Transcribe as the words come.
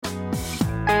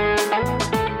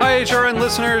HRN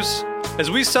listeners.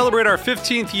 As we celebrate our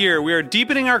 15th year, we are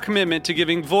deepening our commitment to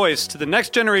giving voice to the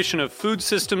next generation of food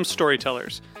systems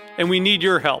storytellers, and we need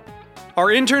your help. Our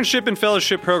internship and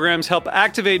fellowship programs help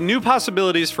activate new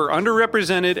possibilities for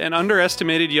underrepresented and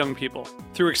underestimated young people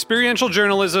through experiential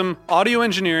journalism, audio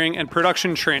engineering, and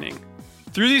production training.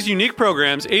 Through these unique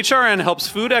programs, HRN helps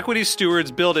food equity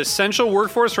stewards build essential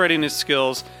workforce readiness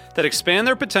skills that expand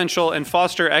their potential and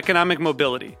foster economic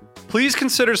mobility. Please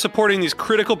consider supporting these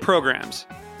critical programs.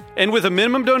 And with a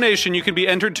minimum donation, you can be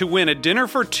entered to win a dinner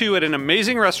for two at an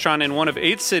amazing restaurant in one of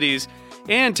 8 cities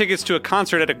and tickets to a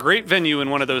concert at a great venue in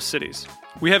one of those cities.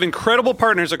 We have incredible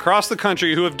partners across the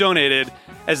country who have donated,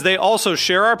 as they also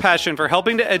share our passion for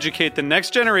helping to educate the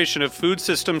next generation of food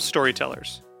systems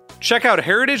storytellers. Check out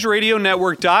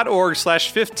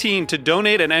heritageradionetwork.org/15 to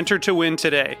donate and enter to win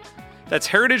today. That's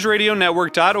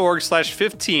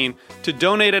heritageradionetwork.org/15 to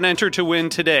donate and enter to win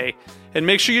today. And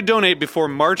make sure you donate before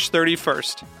March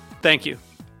 31st. Thank you.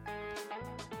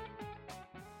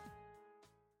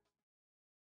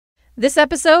 This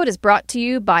episode is brought to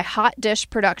you by Hot Dish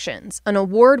Productions, an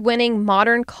award-winning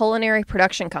modern culinary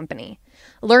production company.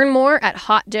 Learn more at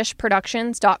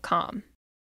hotdishproductions.com.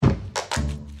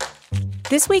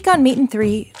 This week on Meat and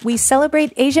Three, we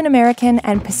celebrate Asian American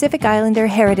and Pacific Islander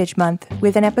Heritage Month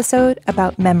with an episode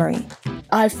about memory.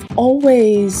 I've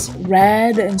always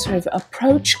read and sort of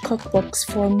approached cookbooks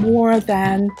for more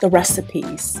than the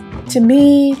recipes. To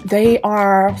me, they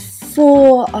are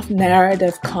full of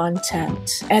narrative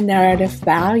content and narrative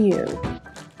value.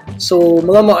 So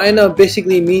Malama Aina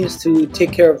basically means to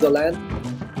take care of the land.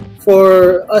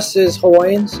 For us as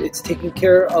Hawaiians, it's taking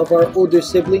care of our older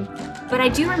sibling. But I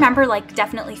do remember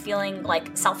definitely feeling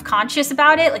self-conscious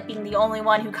about it, being the only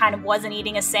one who kind of wasn't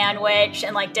eating a sandwich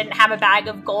and didn't have a bag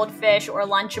of goldfish or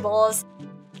Lunchables.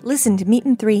 Listen to Meat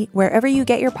and Three wherever you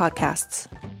get your podcasts.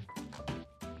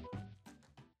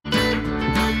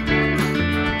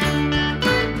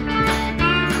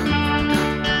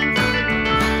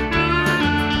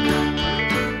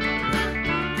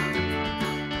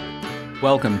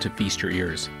 Welcome to Feast Your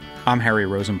Ears. I'm Harry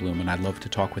Rosenblum, and I love to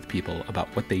talk with people about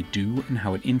what they do and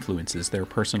how it influences their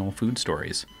personal food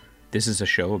stories. This is a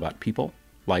show about people,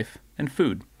 life, and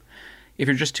food. If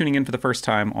you're just tuning in for the first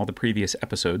time, all the previous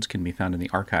episodes can be found in the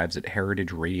archives at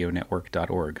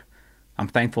heritageradionetwork.org. I'm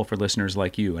thankful for listeners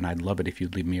like you, and I'd love it if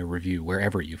you'd leave me a review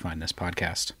wherever you find this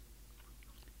podcast.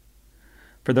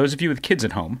 For those of you with kids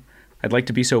at home, I'd like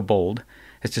to be so bold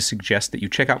as to suggest that you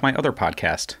check out my other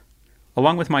podcast.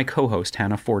 Along with my co-host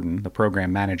Hannah Forden, the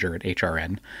program manager at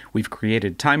HRN, we've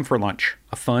created Time for Lunch,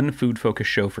 a fun, food-focused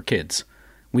show for kids.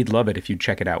 We'd love it if you'd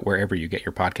check it out wherever you get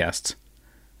your podcasts.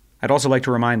 I'd also like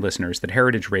to remind listeners that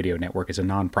Heritage Radio Network is a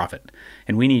nonprofit,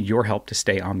 and we need your help to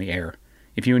stay on the air.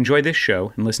 If you enjoy this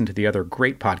show and listen to the other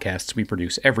great podcasts we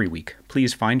produce every week,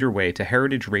 please find your way to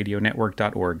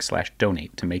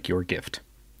heritageradionetwork.org/donate to make your gift.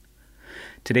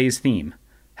 Today's theme,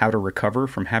 how to recover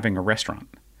from having a restaurant.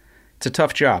 It's a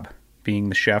tough job, being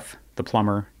the chef, the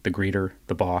plumber, the greeter,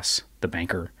 the boss, the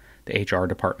banker, the HR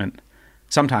department.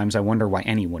 Sometimes I wonder why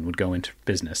anyone would go into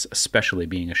business, especially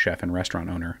being a chef and restaurant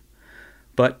owner.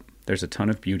 But there's a ton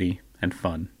of beauty and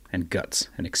fun and guts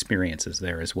and experiences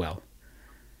there as well.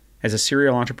 As a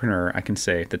serial entrepreneur, I can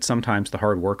say that sometimes the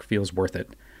hard work feels worth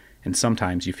it, and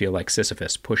sometimes you feel like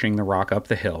Sisyphus pushing the rock up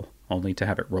the hill only to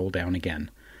have it roll down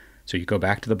again. So you go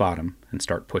back to the bottom and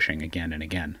start pushing again and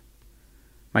again.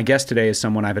 My guest today is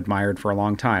someone I've admired for a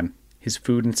long time. His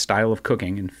food and style of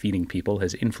cooking and feeding people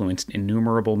has influenced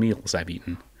innumerable meals I've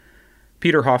eaten.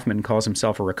 Peter Hoffman calls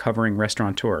himself a recovering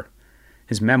restaurateur.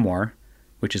 His memoir,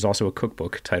 which is also a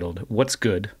cookbook titled What's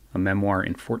Good? A Memoir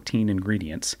in 14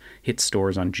 Ingredients, hit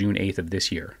stores on June 8th of this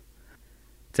year.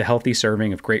 It's a healthy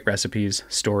serving of great recipes,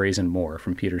 stories, and more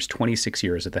from Peter's 26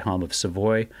 years at the helm of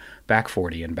Savoy, Back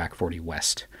 40, and Back 40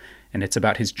 West. And it's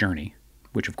about his journey,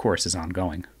 which of course is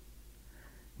ongoing.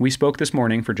 We spoke this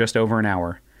morning for just over an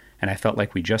hour, and I felt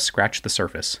like we just scratched the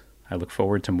surface. I look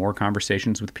forward to more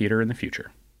conversations with Peter in the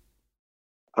future.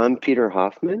 I'm Peter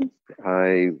Hoffman.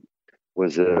 I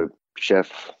was a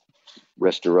chef,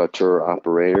 restaurateur,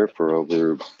 operator for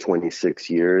over 26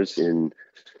 years in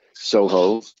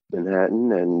Soho,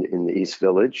 Manhattan, and in the East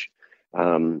Village.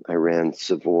 I ran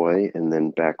Savoy and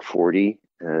then Back 40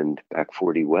 and Back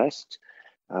 40 West.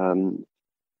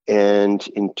 And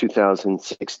in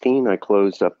 2016, I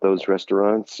closed up those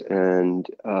restaurants and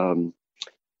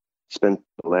spent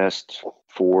the last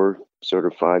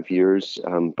 5 years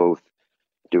both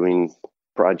doing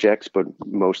projects, but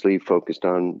mostly focused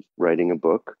on writing a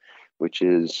book, which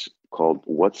is called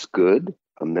What's Good?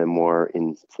 A Memoir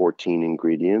in 14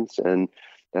 Ingredients. And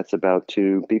that's about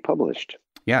to be published.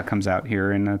 Yeah, it comes out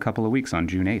here in a couple of weeks on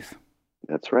June 8th.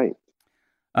 That's right.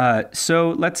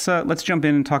 So let's jump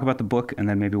in and talk about the book, and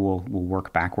then maybe we'll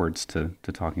work backwards to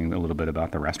talking a little bit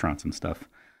about the restaurants and stuff.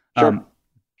 Sure.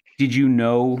 Did you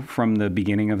know from the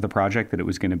beginning of the project that it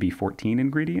was going to be 14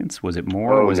 ingredients? Was it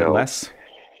more? Oh, Was it no. less?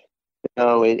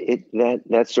 No,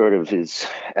 that sort of is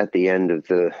at the end of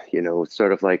the,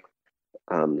 sort of like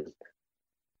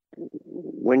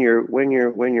when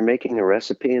you're making a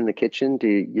recipe in the kitchen,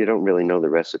 you don't really know the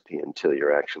recipe until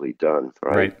you're actually done,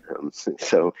 right?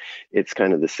 So it's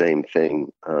kind of the same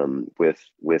thing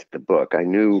with the book. I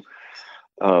knew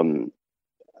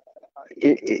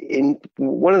in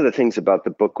one of the things about the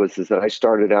book is that I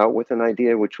started out with an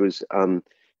idea, which was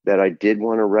that I did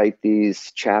want to write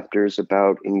these chapters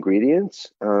about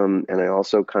ingredients, and I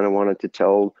also kind of wanted to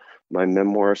tell my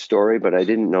memoir story, but I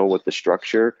didn't know what the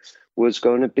structure was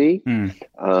going to be.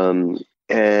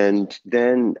 And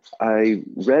then I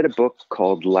read a book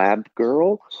called Lab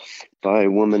Girl by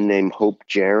a woman named Hope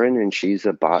Jaron, and she's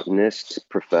a botanist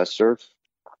professor.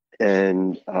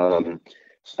 And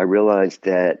I realized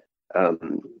that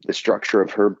the structure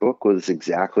of her book was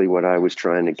exactly what I was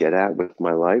trying to get at with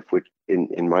my life, which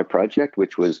in my project,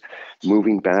 which was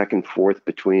moving back and forth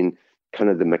between kind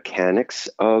of the mechanics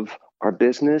of our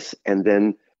business and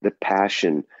then the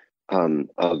passion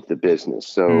of the business.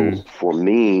 So for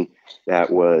me, that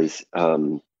was,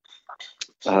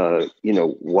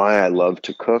 why I love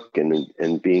to cook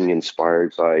and being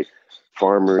inspired by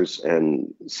farmers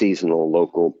and seasonal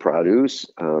local produce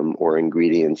or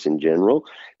ingredients in general,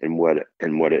 and what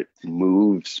it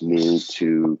moves me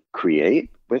to create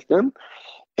with them,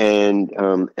 and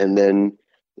then,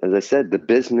 as I said, the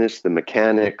business, the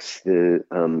mechanics,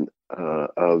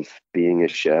 of being a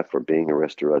chef or being a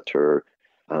restaurateur,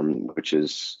 which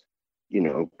is,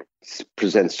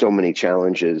 presents so many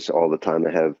challenges all the time.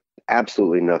 I have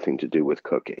absolutely nothing to do with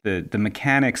cooking. The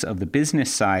mechanics of the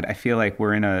business side, I feel like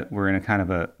we're in a kind of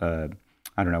a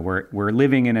I don't know, we're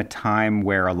living in a time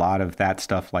where a lot of that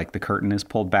stuff, like the curtain, is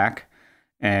pulled back,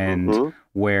 and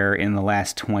where in the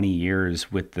last 20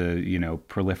 years with the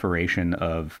proliferation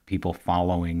of people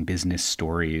following business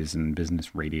stories and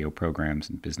business radio programs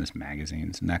and business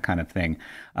magazines and that kind of thing,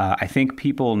 I think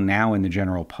people now in the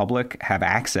general public have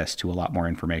access to a lot more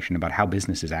information about how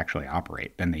businesses actually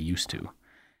operate than they used to.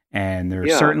 And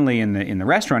there's certainly in the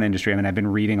restaurant industry, I mean, I've been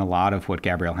reading a lot of what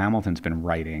Gabrielle Hamilton's been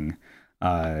writing,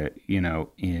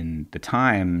 in the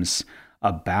Times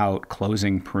about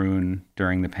closing Prune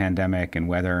during the pandemic and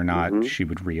whether or not she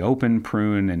would reopen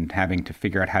Prune, and having to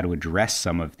figure out how to address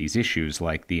some of these issues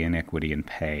like the inequity in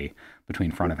pay between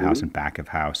front of house and back of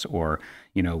house, or,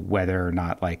 whether or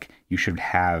not like you should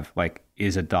have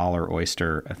is a dollar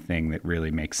oyster a thing that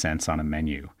really makes sense on a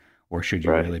menu? Or should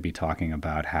you really be talking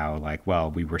about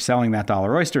how we were selling that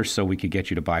dollar oyster so we could get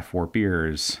you to buy 4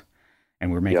 beers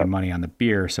and we're making money on the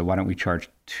beer. So why don't we charge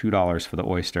 $2 for the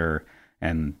oyster?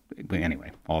 And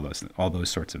anyway, all those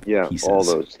sorts of pieces. All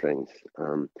those things.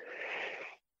 I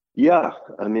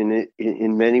mean,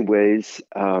 in many ways,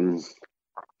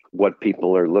 what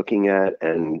people are looking at,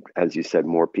 and as you said,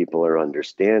 more people are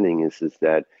understanding, is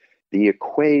that the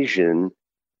equation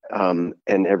and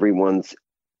everyone's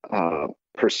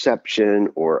perception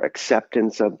or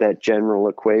acceptance of that general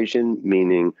equation,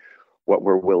 meaning what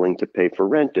we're willing to pay for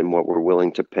rent and what we're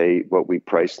willing to pay, what we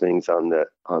price things on the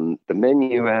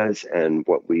menu as, and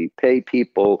what we pay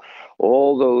people,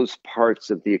 all those parts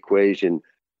of the equation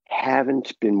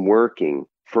haven't been working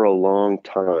for a long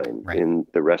time in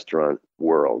the restaurant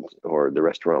world, or the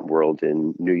restaurant world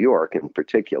in New York in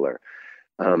particular.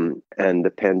 And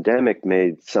the pandemic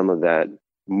made some of that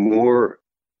more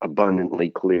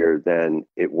abundantly clear than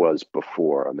it was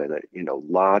before. I mean,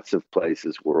 lots of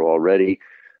places were already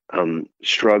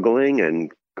struggling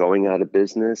and going out of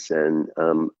business, and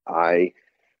I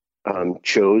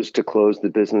chose to close the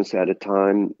business at a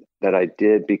time that I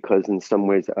did because, in some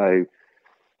ways, I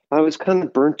was kind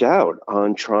of burnt out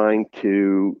on trying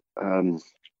to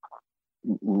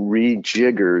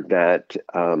rejigger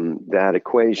that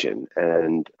equation,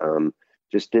 and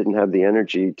just didn't have the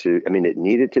energy to. I mean, it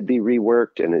needed to be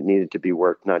reworked, and it needed to be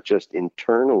worked not just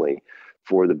internally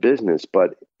for the business,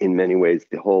 but in many ways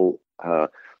the whole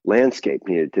landscape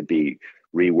needed to be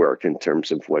reworked in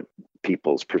terms of what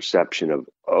people's perception of,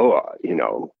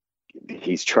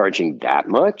 he's charging that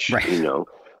much, and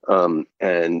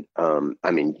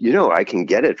I mean, I can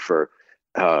get it for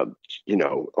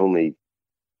only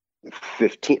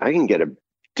 15. I can get a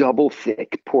double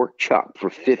thick pork chop for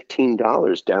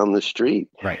 $15 down the street.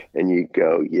 Right. And you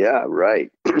go, yeah,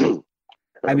 right.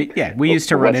 I mean, yeah, we used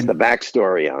to run What's in. the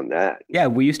backstory on that? Yeah,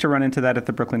 we used to run into that at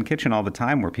the Brooklyn Kitchen all the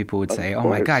time, where people would say, "Oh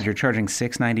my God, you're charging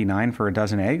 $6.99 for a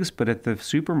dozen eggs," but at the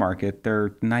supermarket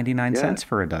they're 99 cents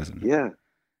for a dozen. Yeah.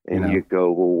 And know? you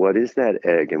go, well, what is that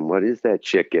egg and what is that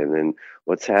chicken and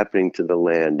what's happening to the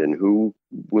land and who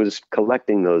was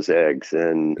collecting those eggs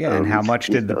and Yeah, and how much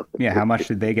did how much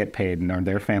did they get paid, and are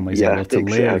their families able to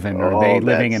live, and are they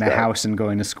living in a house and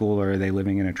going to school, or are they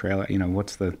living in a trailer?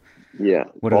 What's the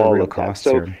what are the real costs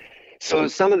here? So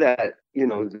some of that,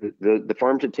 the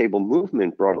farm to table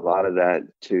movement brought a lot of that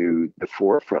to the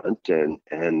forefront,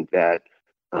 and that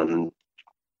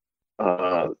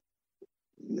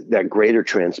that greater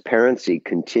transparency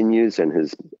continues and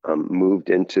has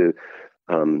moved into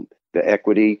the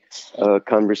equity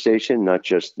conversation, not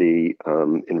just the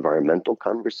environmental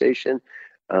conversation.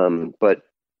 But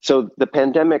so the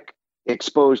pandemic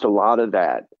exposed a lot of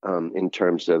that in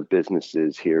terms of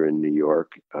businesses here in New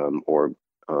York, or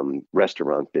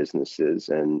restaurant businesses,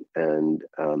 and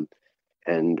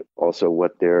also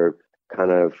what their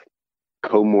kind of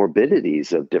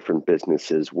comorbidities of different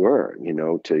businesses were,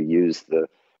 to use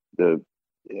the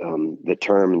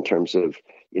term in terms of,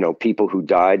 people who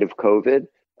died of COVID,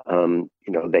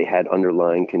 they had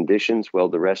underlying conditions. Well,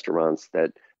 the restaurants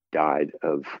that died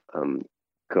of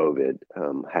COVID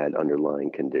had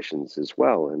underlying conditions as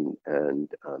well. And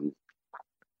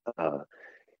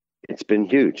it's been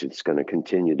huge. It's going to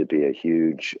continue to be a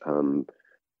huge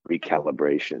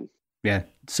recalibration. Yeah.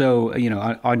 So,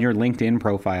 on your LinkedIn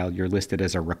profile, you're listed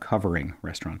as a recovering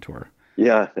restaurateur.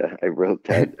 Yeah, I wrote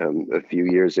that a few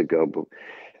years ago,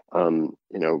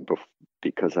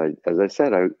 because as I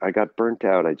said, I got burnt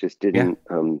out. I just didn't,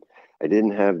 I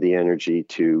didn't have the energy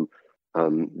to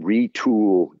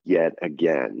retool yet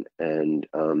again. And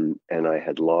I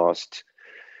had lost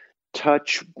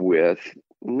touch with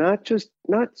not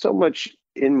so much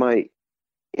in my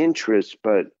interest,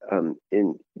 but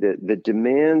in the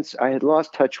demands. I had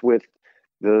lost touch with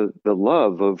the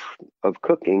love of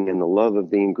cooking and the love of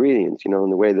the ingredients, in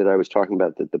the way that I was talking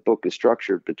about, that the book is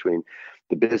structured between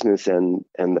the business and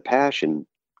the passion.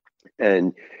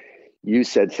 And you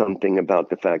said something about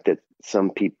the fact that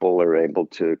some people are able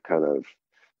to kind of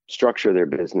structure their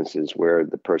businesses where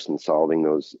the person solving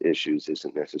those issues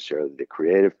isn't necessarily the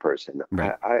creative person.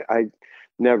 Right. I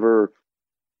never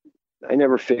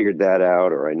figured that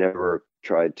out, or I never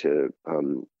tried to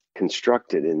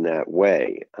construct it in that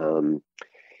way.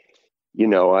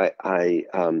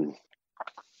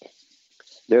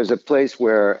 There's a place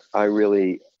where I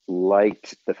really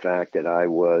liked the fact that I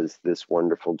was this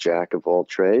wonderful jack of all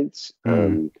trades,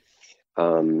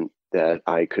 that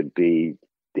I could be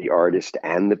the artist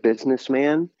and the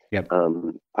businessman. Yep.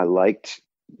 I liked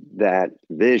that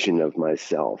vision of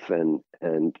myself, and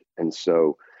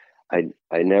so I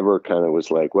never kind of was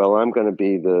like, well, I'm going to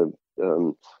be the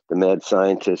mad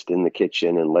scientist in the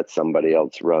kitchen and let somebody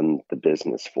else run the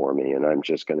business for me, and I'm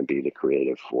just going to be the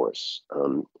creative force.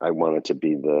 I wanted to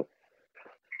be the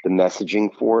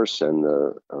messaging force and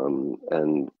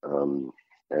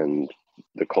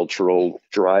the cultural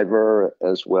driver,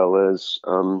 as well as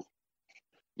coming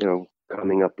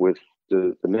up with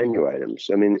the menu items.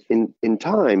 I mean, in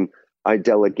time, I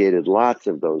delegated lots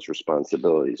of those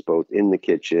responsibilities, both in the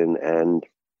kitchen and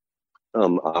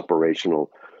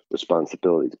operational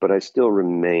responsibilities, but I still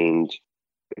remained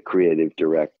a creative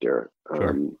director.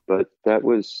 Sure. But that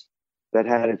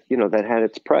had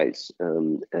its price,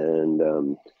 and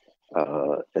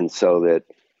so that,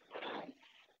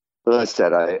 as I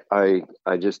said, I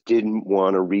just didn't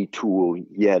want to retool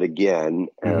yet again,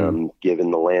 given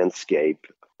the landscape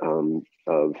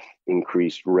of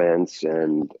increased rents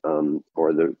and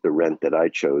or the rent that I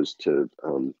chose to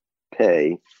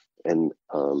pay and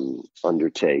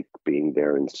undertake, being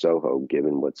there in Soho,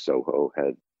 given what Soho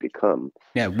had become.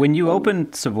 Yeah, when you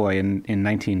opened Savoy in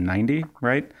 1990,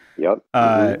 right? Yep.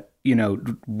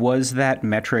 Was that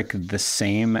metric the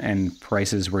same and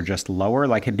prices were just lower?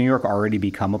 Like, had New York already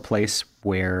become a place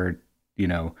where,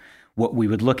 what we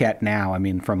would look at now, I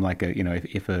mean, from like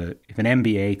if an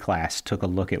MBA class took a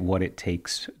look at what it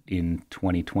takes in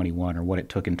 2021 or what it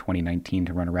took in 2019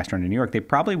 to run a restaurant in New York, they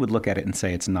probably would look at it and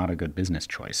say it's not a good business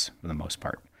choice for the most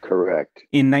part. Correct.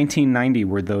 In 1990,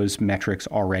 were those metrics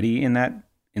already in that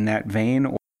vein?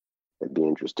 Or? It'd be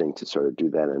interesting to sort of do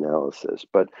that analysis,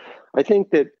 but I don't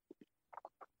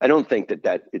think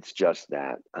that it's just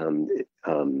that. I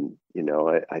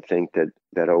think that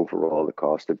overall the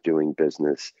cost of doing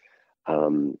business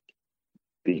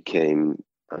became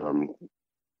a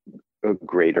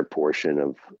greater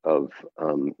portion of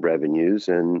revenues,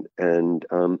 and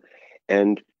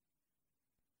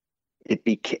it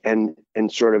became,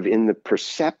 and sort of in the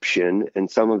perception, and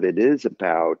some of it is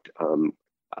about,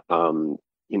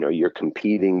 you're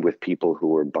competing with people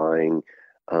who are buying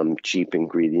cheap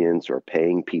ingredients or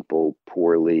paying people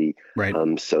poorly, Right.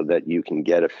 So that you can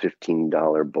get a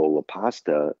 $15 bowl of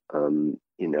pasta,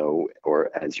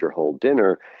 or as your whole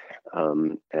dinner,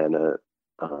 and that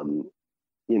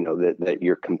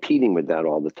you're competing with that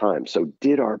all the time. So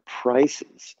did our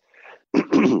prices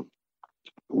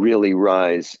really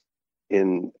rise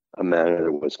in a manner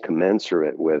that was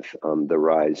commensurate with the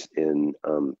rise in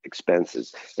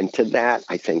expenses? And to that,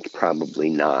 I think probably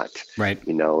not. Right.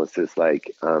 It's just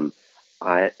like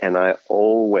I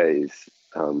always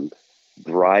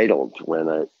bridled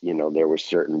when there were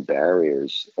certain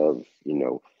barriers of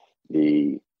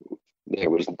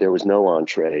there was no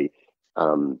entree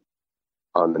on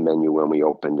the menu when we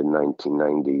opened in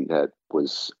 1990 that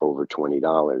was over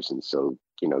 $20, and so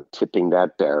tipping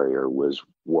that barrier was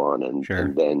one, and Sure.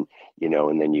 and then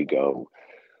you go,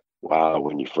 wow,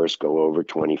 when you first go over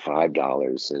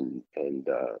 $25 and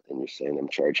you're saying I'm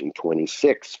charging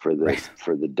 26 for the Right.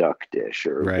 for the duck dish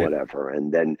or Right. whatever,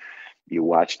 and then you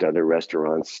watched other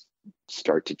restaurants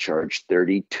start to charge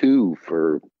 32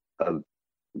 for a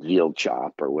veal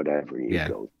chop or whatever. You Yeah.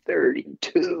 go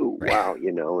 32, Right. wow,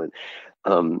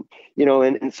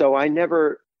 and so I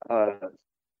never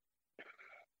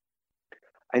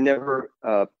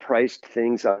priced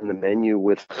things on the menu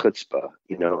with chutzpah.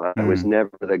 I was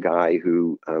never the guy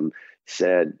who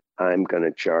said, I'm going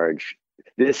to charge.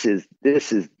 This is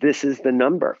the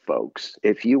number, folks.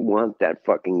 If you want that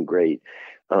fucking great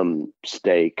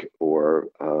steak, or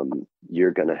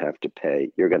you're going to have to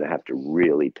pay. You're going to have to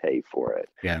really pay for it.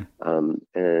 Yeah.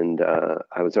 And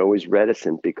I was always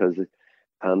reticent because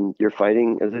you're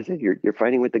fighting, as I said, you're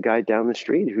fighting with the guy down the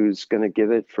street who's going to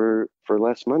give it for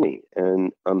less money.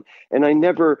 And I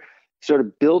never sort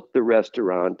of built the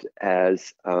restaurant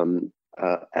as an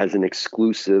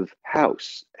exclusive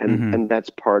house, and that's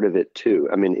part of it too.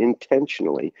 I mean,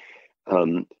 intentionally,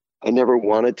 I never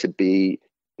wanted to be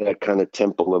that kind of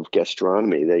temple of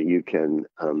gastronomy that you can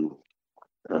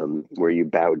where you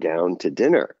bow down to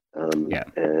dinner, and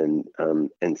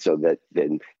so that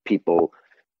then people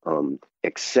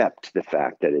accept the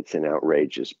fact that it's an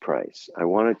outrageous price. I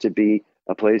want it to be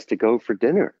a place to go for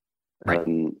dinner, right?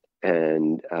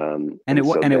 And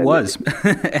it was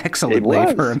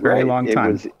excellently for a very long time.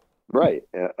 It was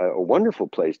a wonderful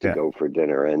place to go for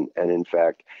dinner, and in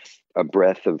fact, a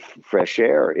breath of fresh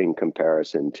air in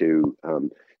comparison to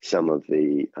some of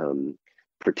the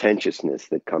pretentiousness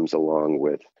that comes along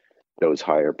with those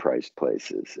higher priced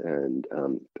places. And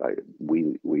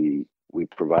we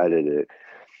provided a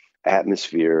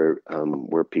atmosphere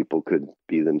where people could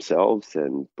be themselves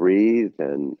and breathe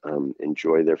and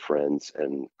enjoy their friends,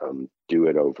 and do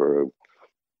it over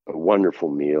a wonderful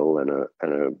meal and a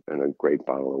great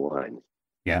bottle of wine.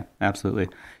 Yeah, absolutely.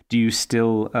 Do you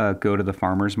still go to the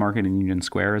farmers market in Union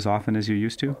Square as often as you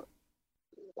used to?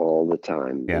 All the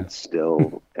time. Yeah. It's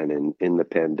still, and in the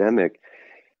pandemic,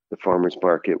 the farmers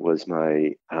market was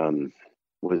my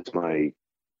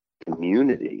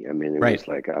community. I mean, it was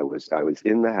like I was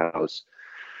in the house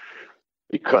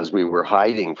because we were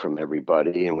hiding from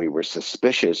everybody, and we were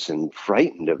suspicious and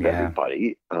frightened of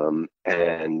everybody. And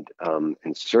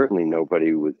certainly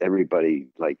everybody,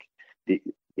 like,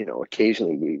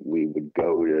 occasionally we would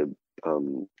go to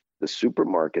the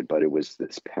supermarket, but it was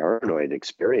this paranoid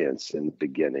experience in the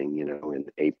beginning, in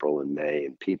April and May,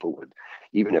 and people would,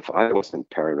 even if I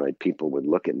wasn't paranoid, people would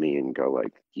look at me and go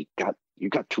like, you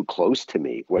got too close to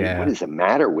me. What is the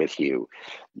matter with you?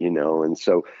 And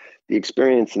so the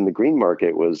experience in the green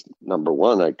market was, number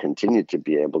one, I continued to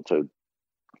be able to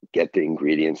get the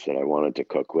ingredients that I wanted to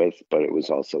cook with, but it was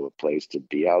also a place to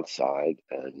be outside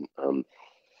and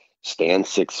stand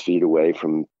 6 feet away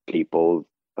from people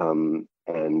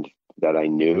and that I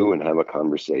knew, and have a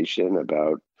conversation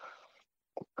about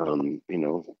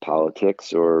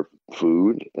politics or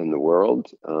food in the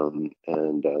world, so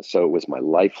it was my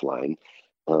lifeline,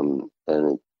 and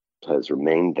it has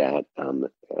remained that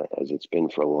as it's been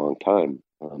for a long time.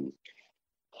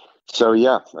 So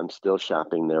yeah, I'm still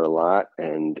shopping there a lot,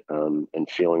 and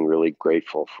feeling really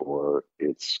grateful for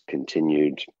its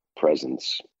continued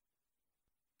presence.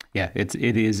 Yeah, it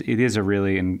is a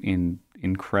really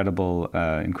incredible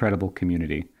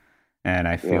community, and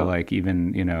I feel like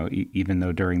even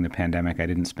though during the pandemic I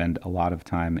didn't spend a lot of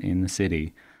time in the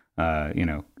city,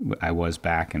 I was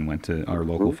back and went to our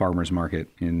local farmers market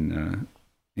in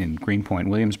Greenpoint,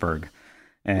 Williamsburg,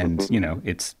 and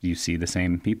you see the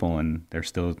same people, and they're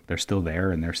still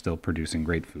there, and they're still producing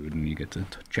great food, and you get to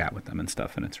chat with them and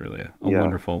stuff, and it's really a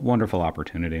wonderful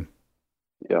opportunity.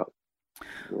 Yeah.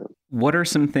 What are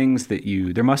some things that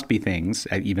there must be things,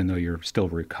 even though you're still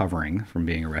recovering from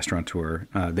being a restaurateur,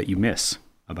 that you miss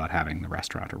about having the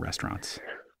restaurant or restaurants?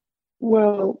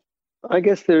 Well, I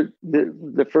guess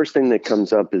the first thing that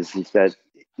comes up is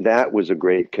that was a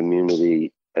great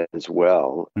community as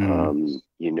well.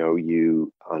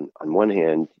 You on one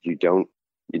hand, you don't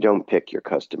pick your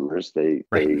customers; they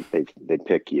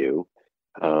pick you.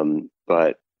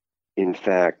 But in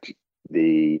fact,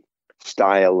 the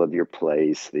style of your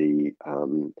place, the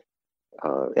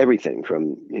everything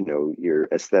from your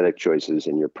aesthetic choices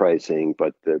and your pricing,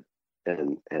 but the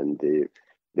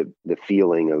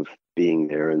feeling of being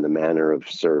there and the manner of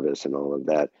service and all of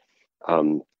that.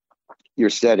 Um, you're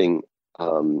setting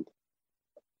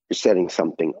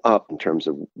something up in terms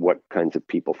of what kinds of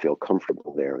people feel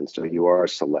comfortable there, and so you are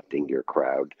selecting your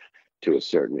crowd to a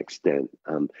certain extent.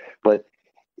 But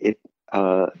it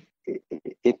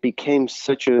it became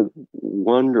such a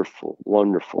wonderful,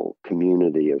 wonderful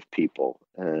community of people,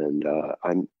 and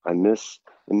I miss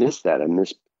that. I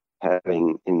miss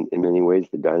having, in many ways,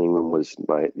 the dining room was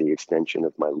the extension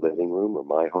of my living room or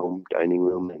my home dining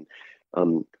room,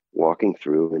 and walking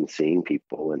through and seeing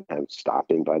people and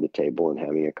stopping by the table and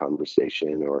having a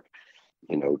conversation, or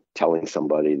telling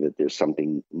somebody that there's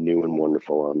something new and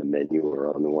wonderful on the menu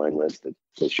or on the wine list that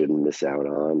they shouldn't miss out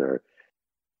on, or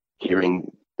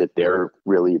hearing that they're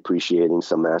really appreciating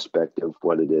some aspect of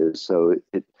what it is. So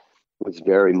it was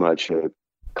very much a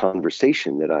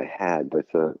conversation that I had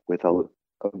with a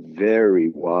very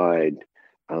wide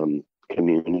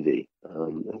community,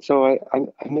 and so I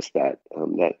miss that.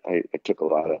 That I took a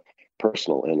lot of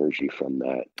personal energy from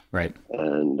that, right?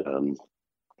 And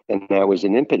that was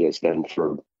an impetus then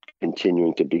for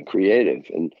continuing to be creative.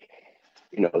 And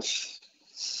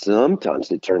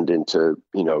sometimes it turned into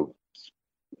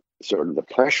sort of the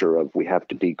pressure of we have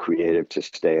to be creative to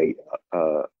stay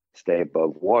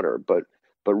above water, but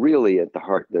really at the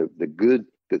heart, the good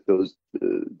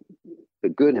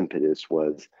impetus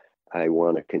was, I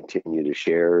want to continue to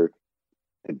share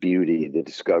the beauty, the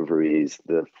discoveries,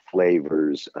 the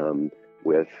flavors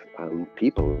with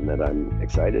people, and that I'm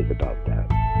excited about that.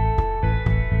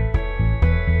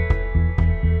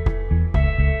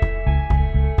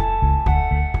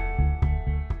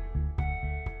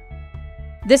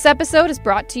 This episode is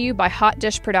brought to you by Hot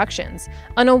Dish Productions,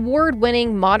 an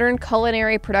award-winning modern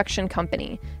culinary production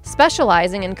company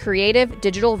specializing in creative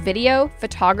digital video,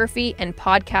 photography, and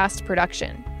podcast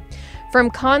production. From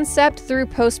concept through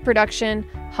post-production,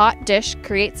 Hot Dish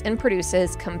creates and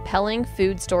produces compelling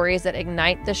food stories that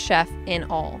ignite the chef in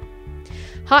all.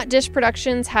 Hot Dish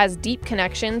Productions has deep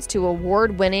connections to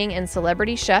award-winning and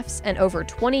celebrity chefs and over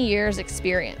 20 years'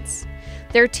 experience.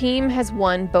 Their team has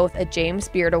won both a James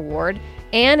Beard Award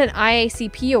and an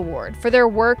IACP Award for their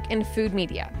work in food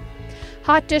media.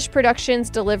 Hot Dish Productions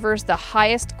delivers the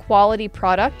highest quality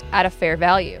product at a fair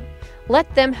value.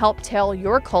 Let them help tell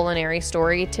your culinary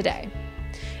story today.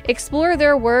 Explore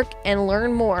their work and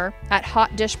learn more at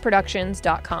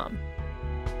hotdishproductions.com.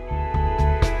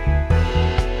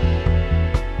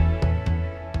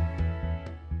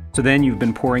 So then you've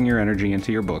been pouring your energy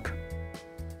into your book.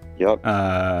 Yep.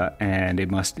 And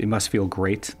it must feel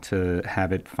great to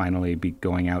have it finally be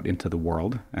going out into the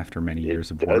world after many years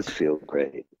of work. It does feel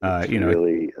great. It's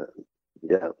really,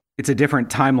 yeah. It's a different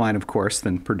timeline, of course,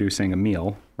 than producing a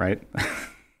meal, right?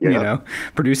 Yeah.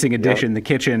 Producing a dish in the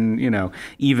kitchen,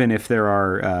 even if there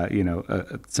are,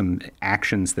 some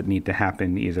actions that need to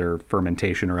happen, either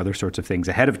fermentation or other sorts of things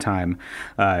ahead of time,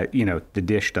 the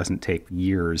dish doesn't take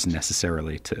years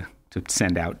necessarily to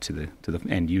send out to the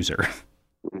end user.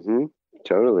 Mm-hmm.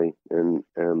 Totally. And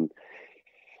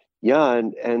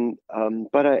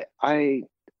but I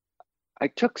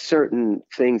took certain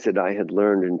things that I had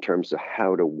learned in terms of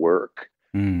how to work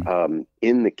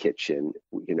in the kitchen,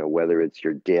 whether it's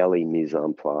your daily mise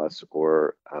en place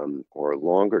or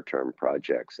longer term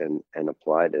projects, and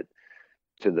applied it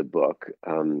to the book.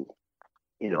 I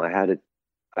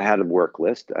had a work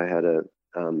list. I had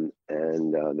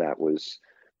that was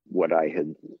what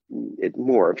it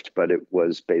morphed, but it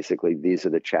was basically, these are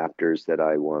the chapters that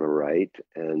I want to write.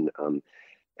 And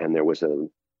there was a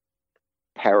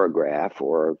paragraph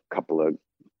or a couple of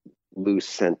loose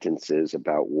sentences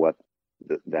about what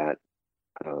that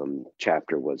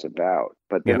chapter was about.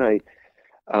 But then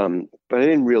but I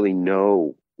didn't really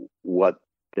know what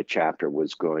the chapter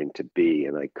was going to be,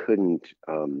 and I couldn't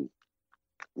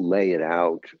lay it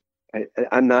out.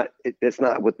 It's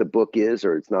not what the book is,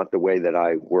 or it's not the way that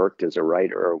I worked as a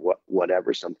writer, or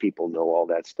whatever. Some people know all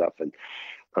that stuff.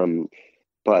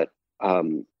 But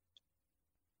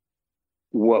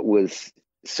what was,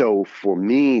 so for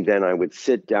me, then I would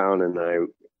sit down and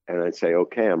and I'd say,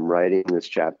 okay, I'm writing this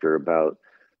chapter about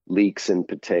leeks and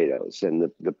potatoes.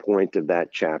 And the point of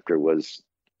that chapter was,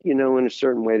 in a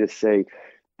certain way to say,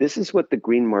 this is what the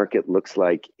green market looks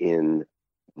like in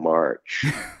March,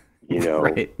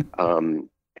 Right.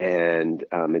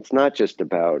 It's not just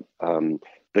about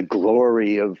the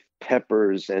glory of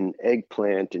peppers and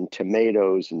eggplant and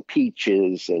tomatoes and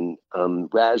peaches and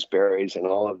raspberries and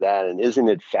all of that. And isn't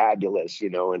it fabulous,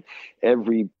 and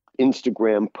every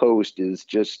Instagram post is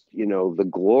just, the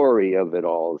glory of it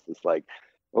all. It's like,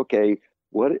 okay,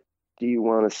 what do you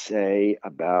want to say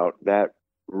about that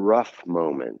rough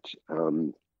moment?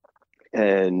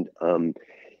 And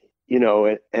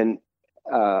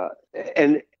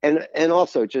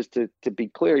also just to be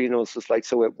clear, it's just like,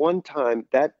 so at one time,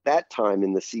 that time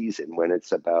in the season when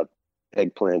it's about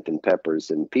eggplant and peppers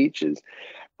and peaches,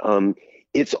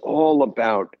 it's all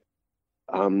about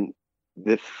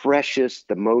the freshest,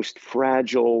 the most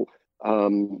fragile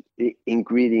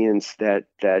ingredients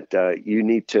that you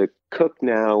need to cook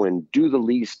now and do the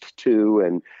least to,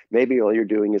 and maybe all you're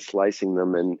doing is slicing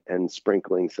them and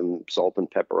sprinkling some salt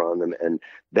and pepper on them, and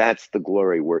that's the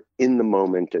glory. We're in the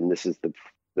moment, and this is the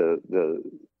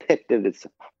picked at its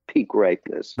peak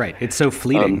ripeness. Right. It's so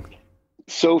fleeting.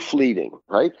 So fleeting,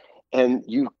 right? And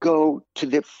you go to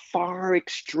the far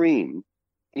extreme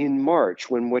in March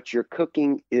when what you're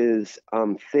cooking is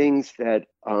things that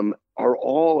are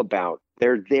all about,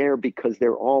 they're there because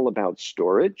they're all about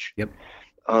storage. Yep.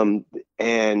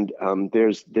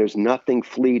 There's nothing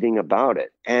fleeting about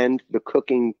it. And the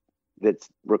cooking that's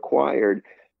required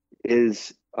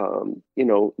is,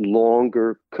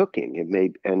 longer cooking. It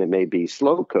may be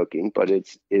slow cooking, but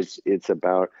it's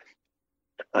about,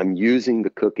 I'm using the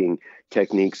cooking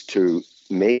techniques to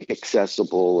make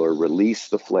accessible or release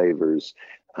the flavors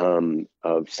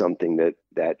of something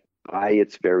that by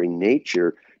its very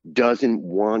nature doesn't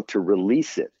want to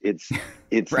release it. It's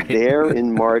Right. there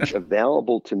in March,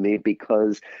 available to me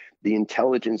because the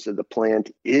intelligence of the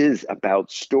plant is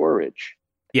about storage.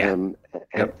 Yeah.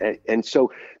 And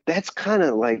so that's kind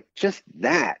of like, just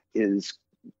that is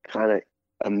kind of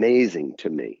amazing to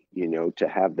me, to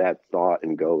have that thought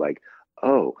and go like,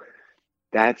 oh,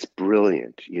 that's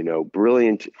brilliant,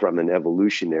 brilliant from an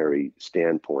evolutionary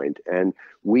standpoint. And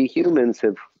we humans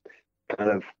have kind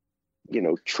of,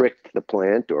 tricked the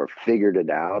plant or figured it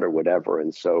out or whatever.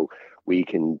 And so we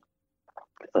can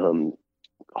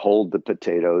hold the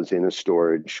potatoes in a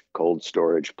cold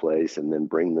storage place and then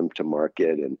bring them to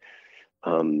market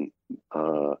and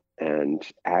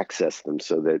access them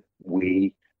so that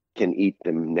we can eat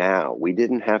them now. We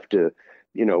didn't have to,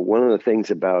 one of the things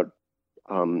about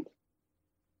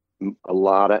a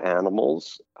lot of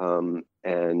animals and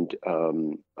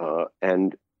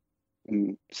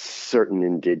certain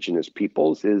indigenous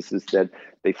peoples is that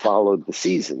they followed the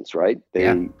seasons, right?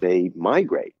 They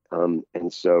migrate,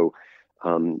 and so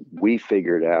we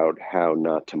figured out how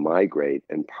not to migrate,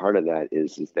 and part of that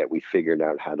is that we figured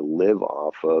out how to live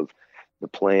off of the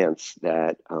plants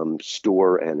that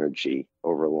store energy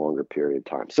over a longer period of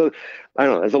time. So I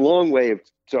don't know. There's a long way of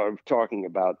sort of talking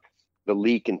about the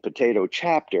leek and potato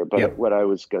chapter, but Yep. what I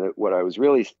was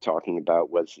really talking about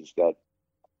was that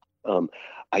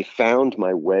I found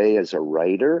my way as a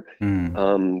writer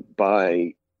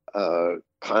by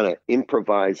kind of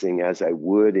improvising as I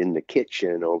would in the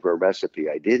kitchen over a recipe.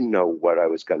 I didn't know what I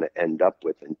was going to end up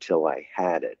with until I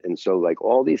had it. And so like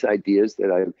all these ideas that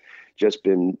I've just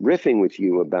been riffing with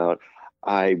you about,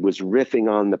 I was riffing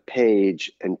on the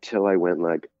page until I went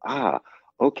like,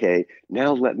 okay,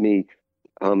 now let me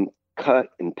cut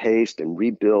and paste and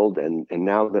rebuild. And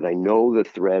now that I know the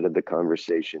thread of the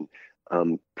conversation,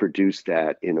 produce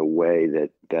that in a way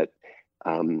that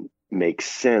makes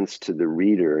sense to the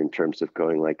reader in terms of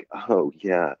going like, oh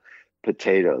yeah,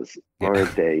 potatoes,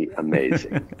 aren't they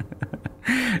amazing?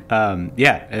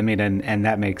 Yeah, I mean, and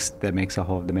that makes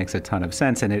a ton of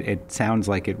sense, and it sounds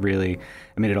like it really,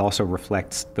 I mean, it also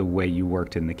reflects the way you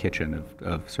worked in the kitchen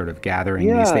of sort of gathering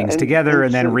these things together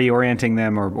and then reorienting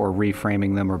them or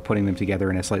reframing them or putting them together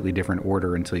in a slightly different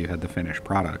order until you had the finished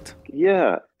product.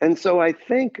 Yeah, and so I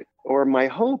think, or my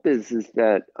hope is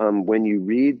that when you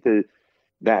read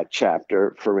that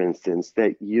chapter, for instance,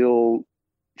 that you'll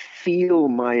feel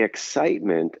my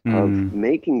excitement of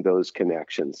making those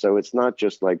connections. So it's not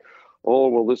just like, oh,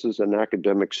 well, this is an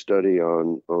academic study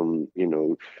on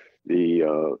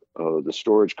the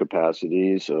storage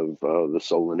capacities of the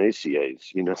Solanaceae.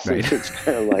 So right.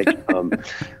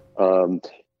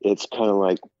 it's kind of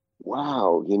like,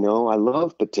 wow, I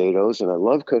love potatoes and I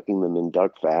love cooking them in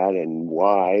duck fat, and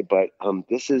why? But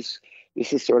this is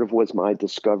sort of was my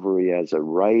discovery as a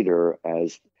writer,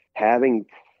 as having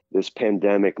this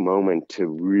pandemic moment to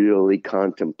really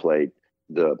contemplate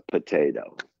the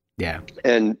potato. Yeah.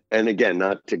 And again,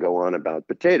 not to go on about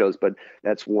potatoes, but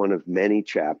that's one of many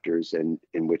chapters in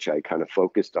which I kind of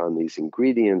focused on these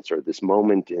ingredients or this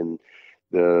moment in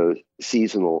the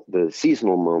seasonal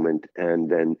moment, and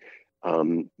then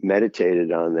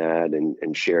meditated on that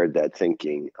and shared that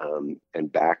thinking,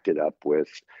 and backed it up with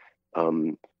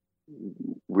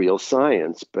real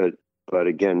science, but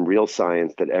again, real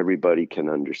science that everybody can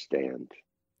understand.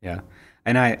 Yeah.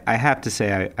 And I have to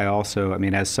say, I also, I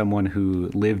mean, as someone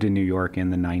who lived in New York in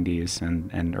the 90s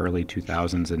and early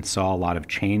 2000s and saw a lot of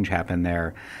change happen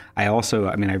there, I also,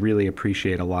 I mean, I really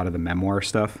appreciate a lot of the memoir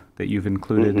stuff that you've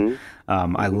included.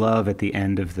 I love at the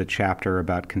end of the chapter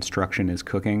about construction is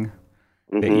cooking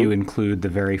that you include the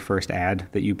very first ad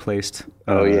that you placed.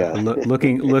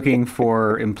 Looking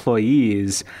for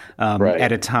employees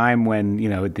at a time when, you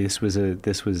know, this was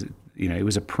you know, it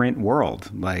was a print world.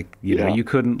 Like, you know, you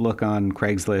couldn't look on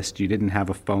Craigslist. You didn't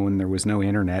have a phone. There was no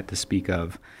internet to speak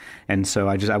of. And so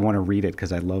I want to read it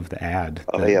because I love the ad.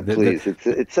 Please.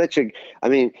 It's such a, I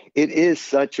mean, it is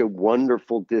such a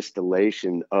wonderful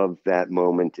distillation of that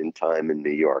moment in time in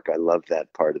New York. I love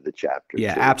that part of the chapter.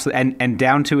 Yeah, too. absolutely. And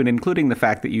down to and including the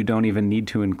fact that you don't even need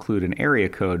to include an area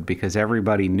code because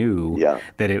everybody knew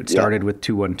that it started with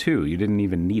 212. You didn't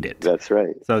even need it. That's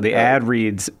right. So the ad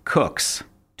reads, Cooks,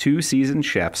 2 seasoned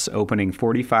chefs opening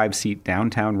 45-seat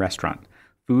downtown restaurant.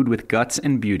 Food with guts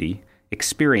and beauty.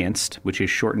 Experienced, which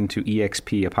is shortened to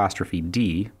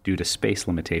EXP''D due to space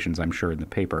limitations, I'm sure, in the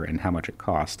paper and how much it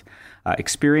cost.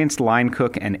 Experienced line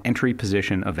cook and entry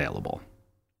position available.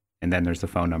 And then there's the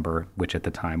phone number, which at the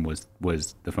time was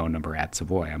the phone number at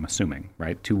Savoy, I'm assuming,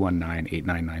 right?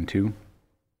 219-8992.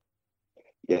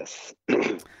 Yes.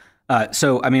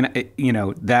 So, I mean, you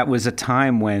know, that was a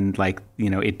time when, like, you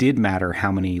know, it did matter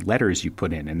how many letters you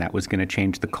put in, and that was going to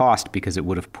change the cost because it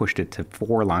would have pushed it to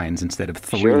 4 lines instead of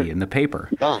 3 in the paper.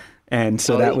 Yeah. And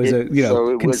so that was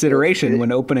consideration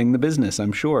when opening the business,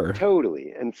 I'm sure.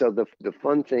 Totally. And so the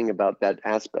fun thing about that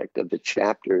aspect of the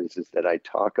chapters is that I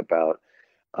talk about,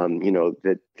 you know,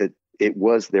 that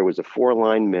there was a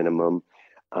 4-line minimum.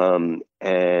 And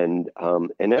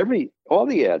all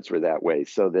the ads were that way,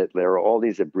 so that there are all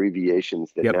these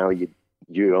abbreviations that now you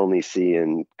only see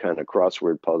in kind of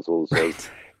crossword puzzles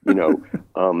of, you know,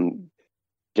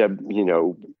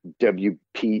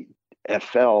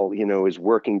 WPFL, you know, is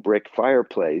working brick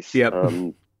fireplace.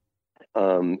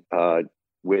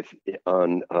 With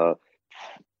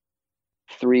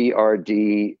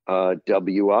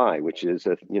 3RDWI, which is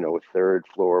a third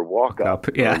floor walk up,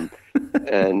 and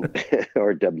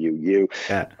or WU, you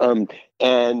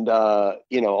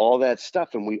know, all that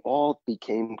stuff, and we all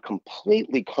became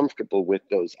completely comfortable with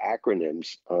those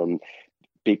acronyms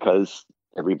because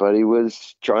everybody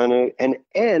was trying to,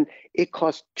 and it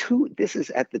cost this is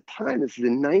at the time, this is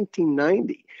in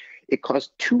 1990, it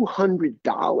cost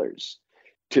 $200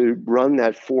 to run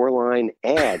that 4-line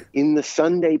ad in the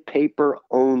Sunday paper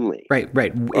only. Right.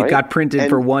 It got printed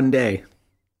for one day.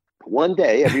 One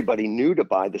day, everybody knew to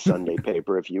buy the Sunday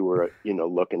paper if you were, you know,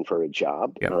 looking for a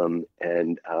job.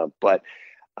 But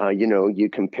you know, you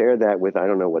compare that with, I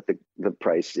don't know what the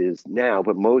price is now,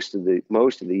 but most of the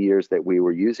years that we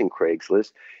were using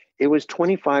Craigslist, it was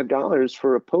 $25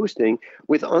 for a posting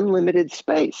with unlimited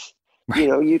space. You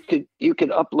know, you could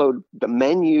upload the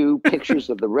menu, pictures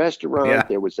of the restaurant.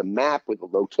 There was a map with a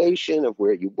location of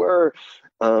where you were.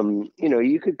 You know,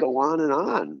 you could go on and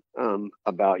on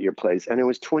about your place, and it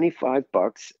was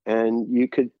 $25, and you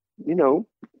could, you know,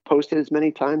 post it as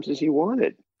many times as you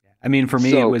wanted. I mean, for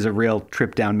me, it was a real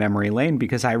trip down memory lane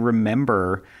because I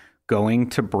remember going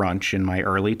to brunch in my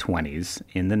early 20s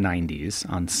in the 90s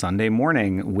on Sunday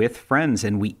morning with friends,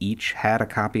 and we each had a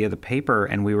copy of the paper,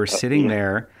 and we were sitting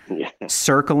there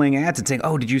circling ads and saying,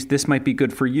 oh, this might be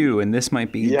good for you, and this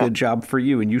might be a good job for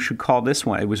you, and you should call this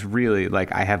one. It was really like,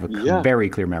 I have a very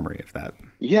clear memory of that.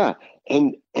 Yeah.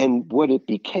 And what it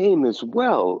became as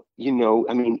well, you know,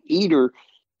 I mean, Eater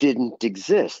didn't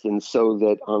exist. And so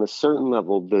that on a certain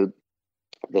level, the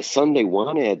Sunday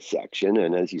one ad section,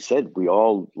 and as you said, we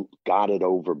all got it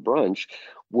over brunch,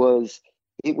 was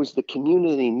the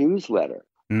community newsletter.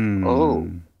 Oh,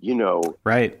 you know,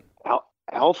 right.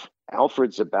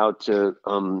 Alfred's about to,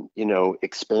 you know,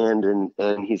 expand and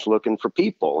he's looking for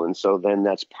people. And so then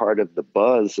that's part of the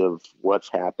buzz of what's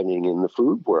happening in the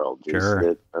food world is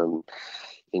that, you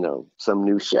know, some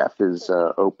new chef is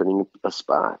opening a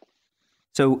spot.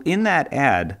 So in that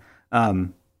ad,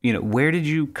 you know, where did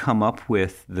you come up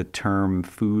with the term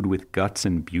food with guts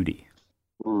and beauty?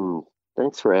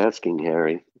 Thanks for asking,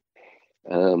 Harry.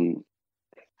 I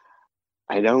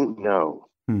don't know.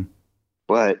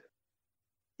 but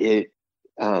it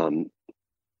um,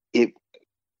 it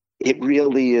it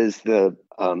really is the.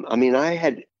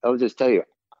 I'll just tell you,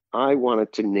 I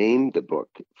wanted to name the book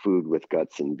 "Food with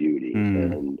Guts and Beauty,"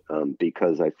 and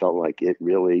because I felt like it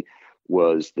really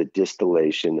was the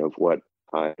distillation of what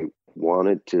I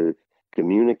wanted to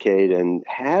communicate and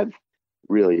have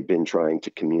really been trying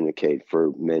to communicate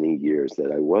for many years.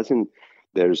 That I wasn't.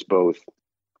 There's both.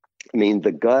 I mean,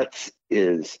 the guts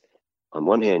is, on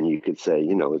one hand, you could say,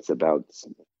 it's about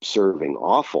serving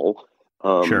offal.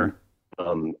 Sure.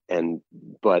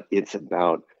 But it's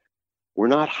about, we're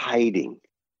not hiding.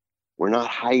 We're not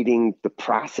hiding the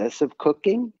process of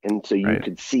cooking. And so you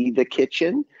could see the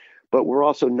kitchen, but we're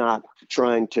also not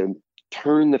trying to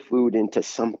turn the food into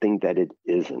something that it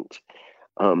isn't.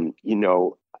 And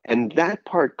that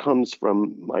part comes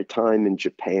from my time in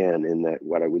Japan, and that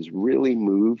what I was really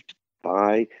moved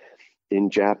by in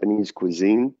Japanese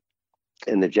cuisine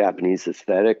and the Japanese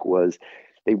aesthetic was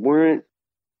they weren't,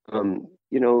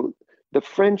 the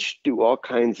French do all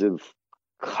kinds of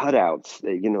cutouts.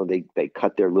 They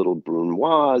cut their little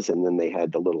brunoise, and then they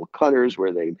had the little cutters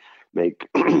where they make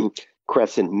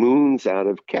crescent moons out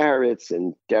of carrots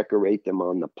and decorate them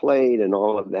on the plate and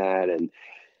all of that. And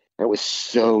that was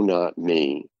so not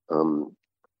me.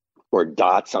 Or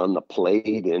dots on the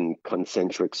plate in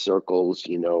concentric circles,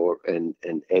 and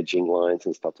edging lines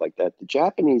and stuff like that. The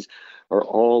Japanese are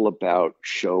all about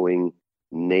showing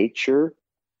nature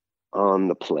on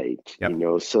the plate,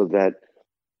 so that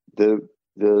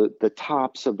the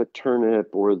tops of a turnip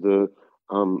or the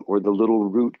little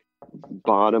root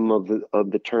bottom of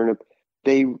the turnip,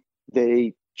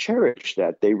 they cherish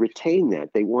that, they retain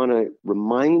that. They want to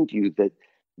remind you that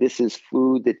this is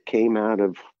food that came out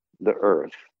of the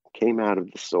earth, came out of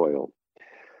the soil.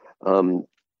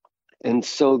 And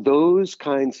so those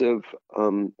kinds of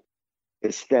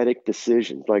aesthetic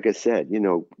decisions, like I said,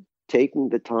 taking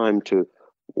the time to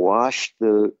wash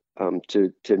to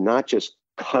not just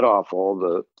cut off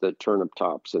all the turnip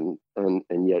tops and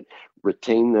yet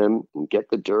retain them and get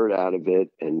the dirt out of it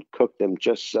and cook them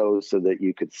just so that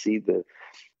you could see the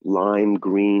lime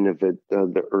green of it,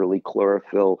 the early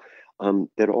chlorophyll,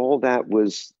 that all that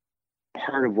was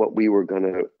part of what we were going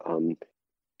to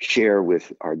share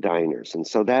with our diners. And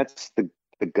so that's the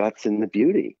guts and the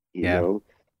beauty, the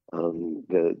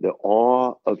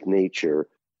awe of nature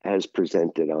as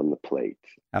presented on the plate.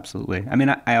 Absolutely. I mean,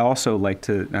 I also like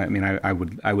to,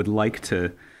 I would like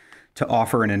to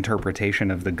offer an interpretation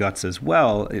of the guts as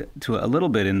well, to a little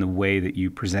bit in the way that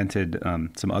you presented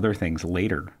some other things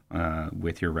later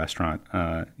with your restaurant,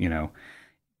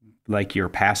 like your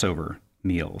Passover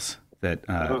meals that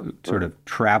sort of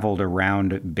traveled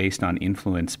around based on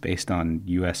influence, based on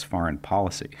U.S. foreign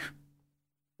policy.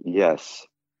 Yes.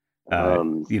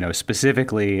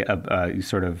 Specifically,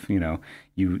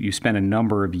 you spent a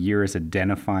number of years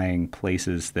identifying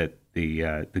places that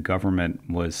the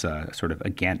government was sort of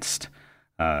against,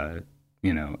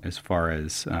 as far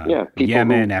as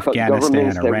Yemen,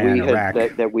 Afghanistan, Iran,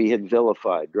 Iraq. That we had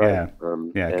vilified, right?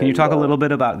 Yeah. Can you talk a little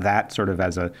bit about that, sort of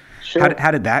as a, sure.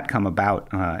 How did that come about?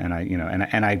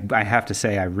 I have to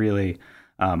say, I really,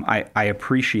 I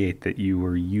appreciate that you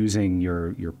were using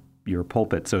your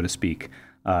pulpit, so to speak,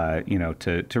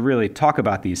 to really talk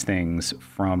about these things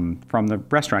from the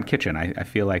restaurant kitchen. I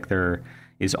feel like there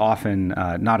is often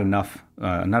not enough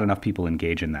people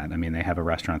engage in that. I mean, they have a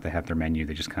restaurant, they have their menu,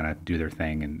 they just kind of do their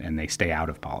thing, and they stay out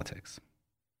of politics.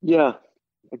 Yeah.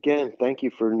 Again, thank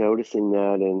you for noticing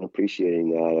that and appreciating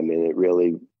that. I mean, it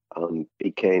really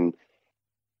became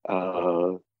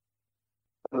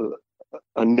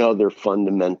another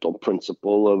fundamental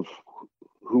principle of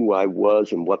who I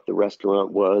was and what the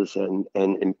restaurant was, and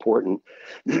important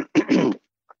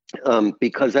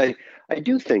because I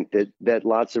do think that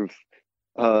lots of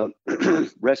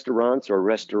restaurants or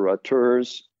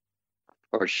restaurateurs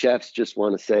or chefs just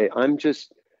want to say, I'm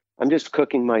just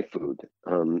cooking my food,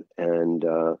 and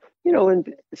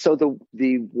so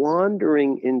the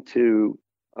wandering into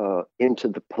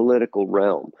the political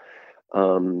realm,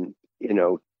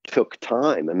 took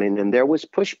time. I mean, and there was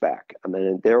pushback. I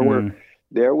mean, there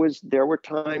were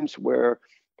times where,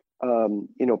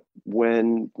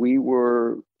 when we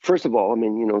were, first of all, I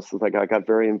mean, so like I got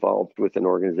very involved with an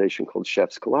organization called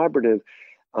Chefs Collaborative.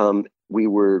 We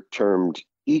were termed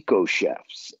eco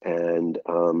chefs, and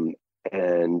kind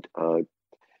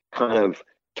of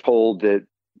told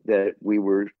that we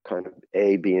were kind of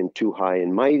being too high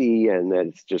and mighty, and that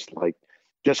it's just like,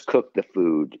 just cook the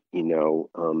food,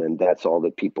 and that's all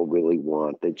that people really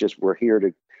want. We're here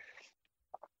to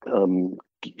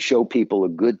show people a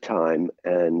good time,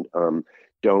 and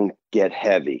don't get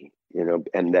heavy,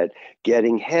 and that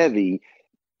getting heavy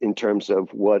in terms of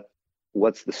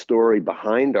what's the story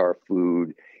behind our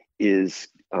food is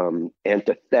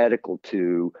antithetical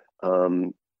to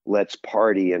let's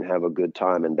party and have a good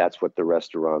time, and that's what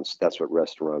restaurants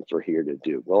are here to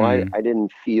do. Well, I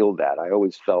didn't feel that. I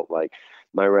always felt like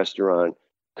my restaurant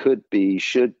should be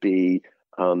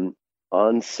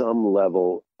on some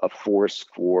level a force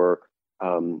for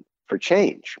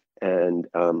change, and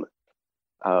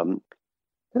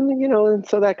and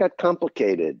so that got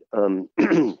complicated. And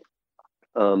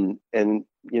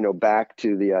back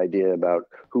to the idea about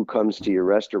who comes to your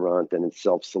restaurant and it's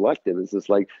self-selective. It's just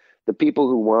like the people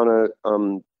who want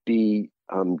to be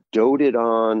doted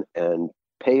on and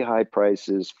pay high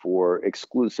prices for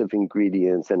exclusive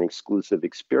ingredients and exclusive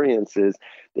experiences.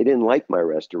 They didn't like my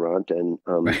restaurant, and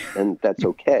and that's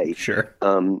okay. Sure.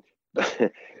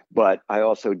 But I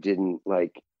also didn't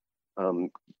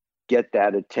get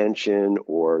that attention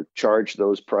or charge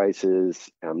those prices,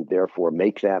 and therefore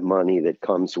make that money that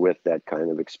comes with that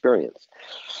kind of experience.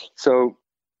 So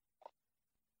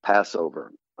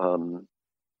Passover,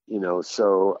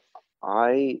 so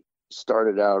I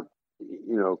started out,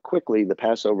 quickly. The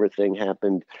Passover thing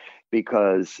happened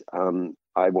because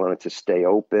I wanted to stay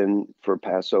open for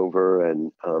Passover,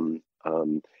 and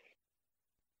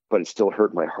but it still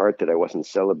hurt my heart that I wasn't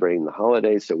celebrating the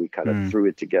holiday. So we kind of threw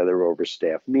it together over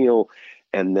staff meal.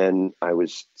 And then I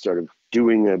was sort of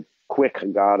doing a quick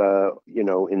Haggadah,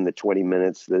 in the 20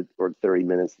 minutes or 30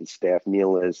 minutes that staff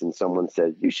meal is. And someone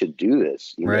said, you should do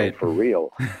this, right, for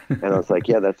real. And I was like,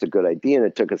 yeah, that's a good idea. And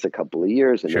it took us a couple of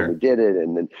years, and sure, then we did it.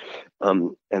 And then,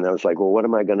 and I was like, well, what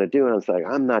am I going to do? And I was like,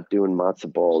 I'm not doing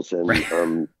matzo balls and,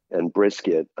 and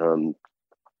brisket.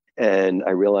 And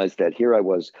I realized that here I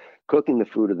was cooking the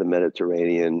food of the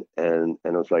Mediterranean, and I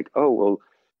was like, oh, well,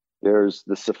 there's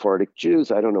the Sephardic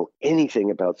Jews. I don't know anything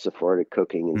about Sephardic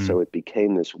cooking. And so it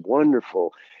became this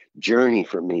wonderful journey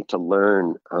for me to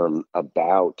learn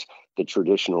about the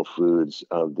traditional foods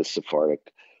of the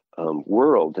Sephardic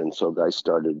world. And so I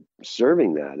started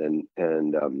serving that. And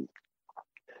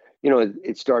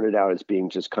it started out as being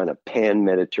just kind of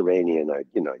pan-Mediterranean. I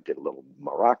did a little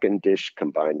Moroccan dish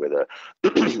combined with a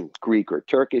Greek or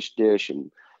Turkish dish,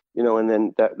 and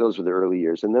then those were the early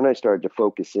years. And then I started to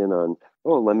focus in on,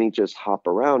 let me just hop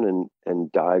around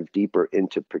and dive deeper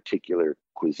into particular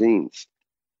cuisines.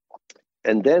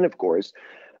 And then, of course,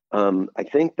 I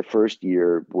think the first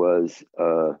year was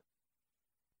the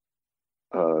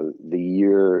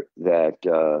year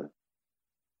that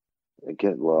I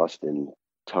get lost in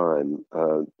time,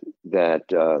 that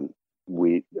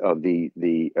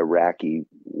the Iraqi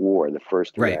war, the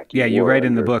first right. Iraqi yeah, you war write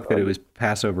in the book that it was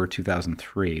Passover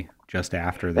 2003, just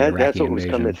after the Iraqi that's what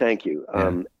invasion. was coming. Thank you.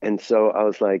 Yeah. And so I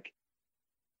was like,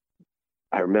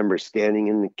 I remember standing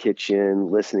in the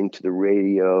kitchen, listening to the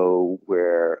radio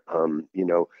where,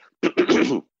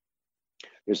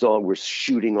 we're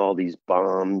shooting all these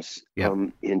bombs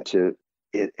into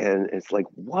it. And it's like,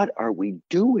 what are we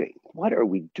doing? What are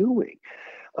we doing?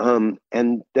 And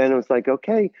then I was like,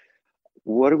 okay,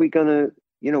 what are we going to,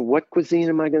 what cuisine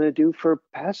am I going to do for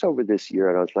Passover this year?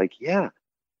 And I was like, yeah,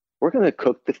 we're going to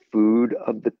cook the food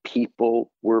of the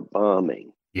people we're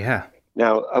bombing. Yeah.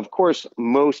 Now, of course,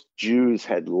 most Jews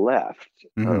had left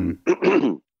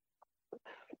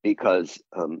because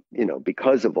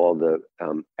of all the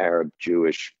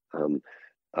Arab-Jewish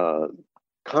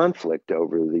conflict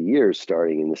over the years,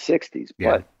 starting in the 60s.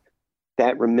 Yeah. But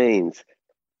that remains.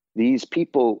 These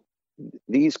people,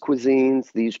 these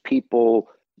cuisines, these people,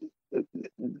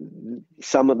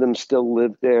 some of them still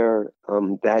live there.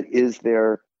 That is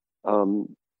their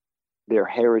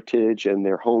heritage and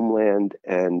their homeland.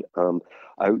 And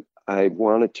I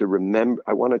wanted to remember.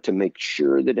 I wanted to make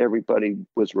sure that everybody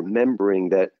was remembering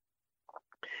that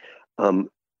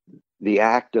the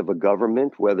act of a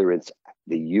government, whether it's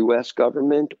the U.S.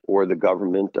 government or the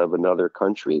government of another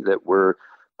country that we're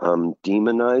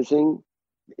demonizing,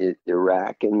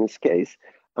 Iraq in this case,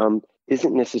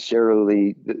 isn't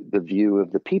necessarily the view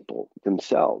of the people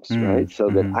themselves, right? So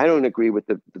that I don't agree with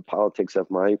the politics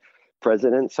of my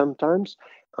president sometimes,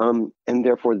 and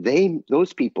therefore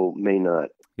those people may not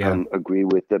agree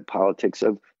with the politics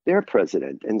of their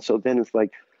president. And so then it's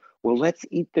like, well, let's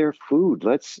eat their food.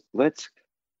 Let's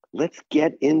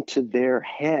get into their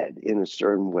head in a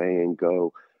certain way and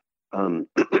go,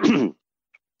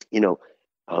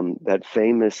 that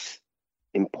famous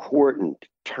important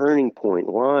turning point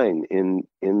line in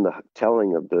the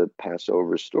telling of the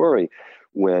Passover story,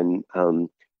 when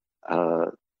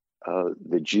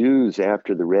the Jews,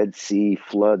 after the Red Sea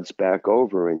floods back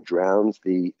over and drowns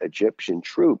the Egyptian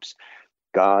troops,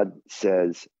 God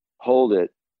says, hold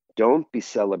it, don't be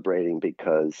celebrating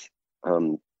because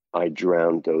I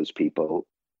drowned those people.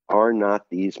 Are not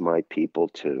these my people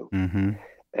too? Mm-hmm.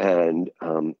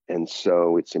 And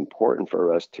so it's important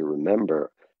for us to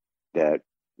remember that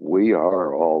we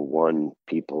are all one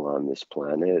people on this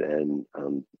planet, and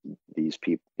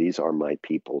these are my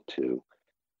people too,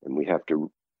 and we have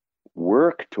to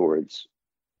work towards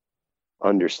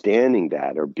understanding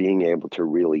that, or being able to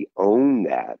really own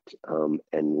that.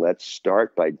 And let's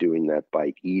start by doing that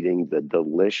by eating the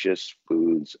delicious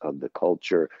foods of the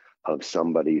culture of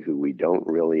somebody who we don't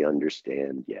really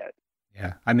understand yet.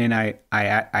 Yeah, I mean, I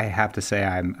have to say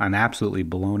I'm absolutely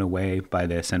blown away by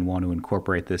this and want to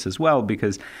incorporate this as well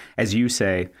because, as you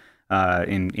say,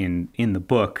 in the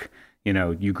book,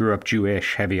 you grew up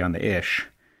Jewish, heavy on the ish,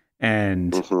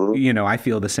 and I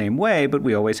feel the same way. But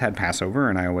we always had Passover,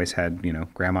 and I always had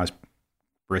grandma's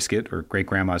brisket or great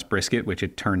grandma's brisket, which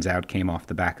it turns out came off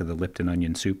the back of the Lipton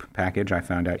onion soup package. I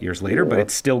found out years later, but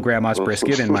it's still grandma's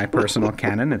brisket in my personal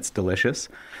canon. It's delicious.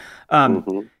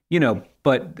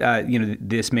 But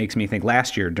this makes me think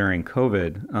last year during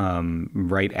COVID,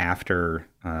 right after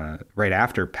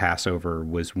Passover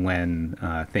was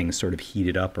when things sort of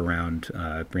heated up around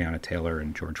Breonna Taylor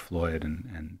and George Floyd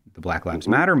and the Black Lives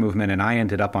Matter movement. And I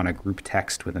ended up on a group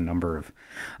text with a number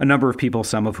of people,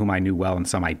 some of whom I knew well and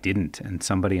some I didn't. And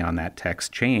somebody on that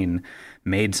text chain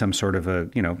made some sort of a,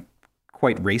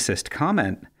 quite racist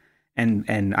comment.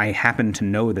 And I happened to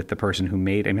know that the person who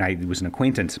made, I was an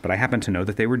acquaintance, but I happened to know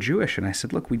that they were Jewish. And I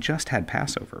said, look, we just had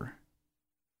Passover.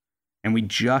 And we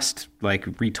just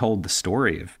retold the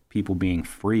story of people being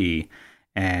free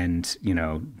and,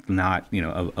 not,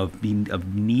 of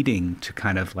needing to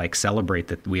kind of celebrate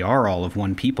that we are all of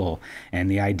one people, and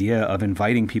the idea of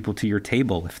inviting people to your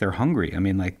table if they're hungry.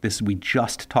 We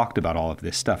just talked about all of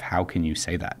this stuff. How can you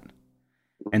say that?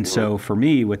 And so for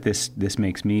me, what this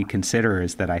makes me consider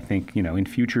is that I think, in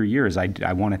future years,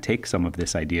 I want to take some of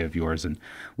this idea of yours, and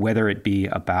whether it be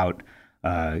about,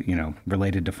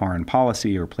 related to foreign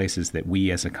policy or places that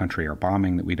we as a country are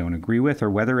bombing that we don't agree with, or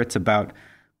whether it's about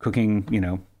cooking,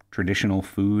 traditional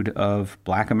food of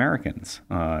Black Americans,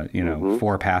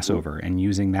 for Passover, and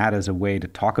using that as a way to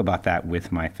talk about that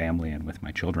with my family and with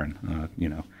my children.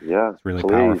 It's really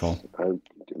powerful.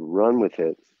 Run with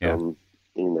it. Yeah.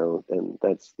 And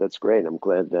that's great. I'm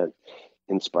glad that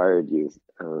inspired you.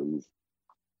 And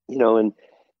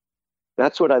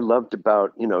that's what I loved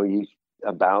about,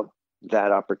 about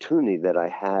that opportunity that I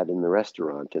had in the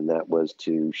restaurant. And that was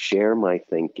to share my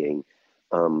thinking,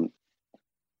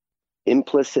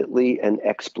 implicitly and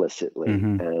explicitly.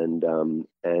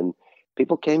 And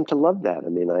people came to love that.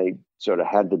 I sort of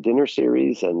had the dinner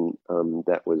series, and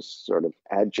that was sort of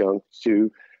adjunct to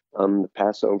the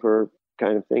Passover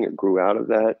kind of thing. It grew out of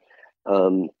that.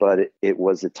 But it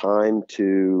was a time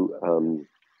to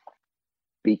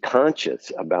be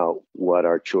conscious about what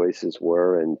our choices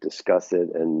were and discuss it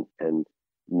and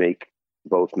make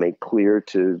clear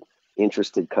to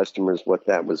interested customers what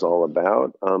that was all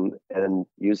about, and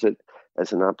use it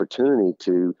as an opportunity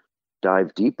to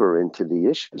dive deeper into the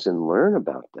issues and learn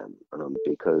about them,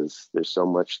 because there's so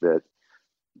much that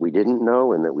we didn't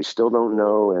know and that we still don't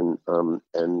know,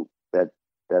 and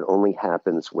that only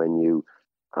happens when you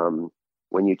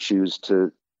choose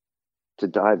to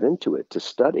dive into it, to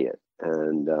study it.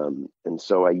 And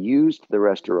so I used the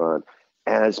restaurant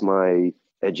as my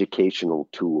educational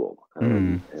tool.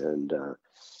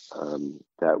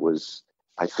 That was,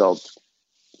 I felt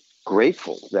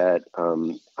grateful that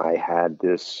I had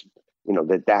this,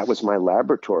 that was my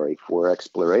laboratory for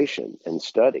exploration and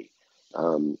study.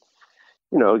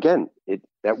 Again,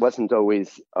 that wasn't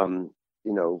always,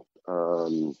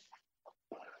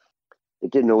 it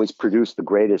didn't always produce the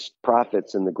greatest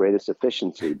profits and the greatest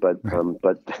efficiency, but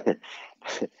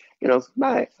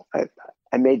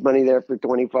I made money there for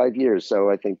 25 years,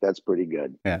 so I think that's pretty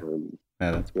good. Yeah,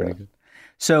 that's pretty good.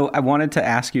 So I wanted to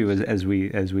ask you, as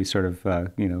we sort of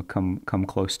come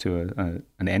close to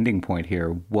an ending point here,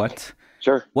 what's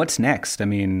next? I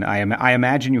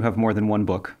imagine you have more than one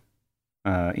book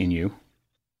in you.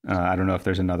 I don't know if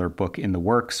there's another book in the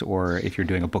works, or if you're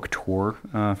doing a book tour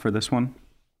for this one.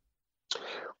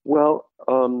 Well,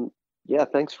 yeah,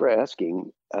 thanks for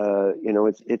asking.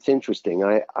 It's interesting.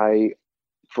 I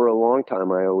for a long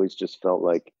time, I always just felt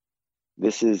like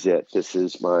this is it. This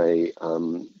is my,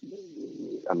 I'm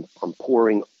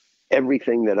pouring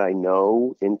everything that I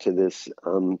know into this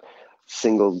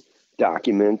single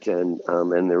document, and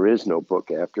there is no book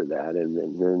after that. And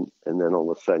then all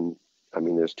of a sudden,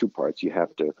 there's two parts. You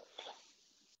have to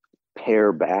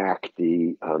pare back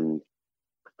the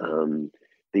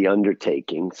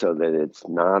undertaking so that it's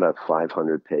not a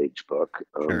 500-page book.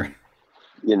 Sure.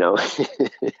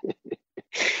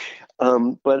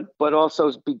 but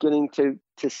also beginning to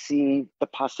see the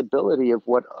possibility of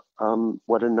what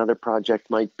another project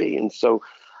might be. And so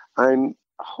I'm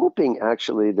hoping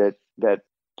actually that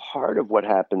part of what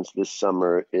happens this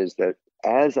summer is that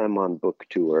as I'm on book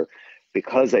tour,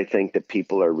 because I think that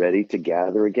people are ready to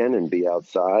gather again and be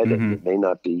outside, and it may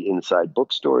not be inside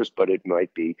bookstores, but it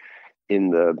might be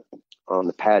on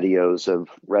the patios of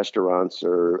restaurants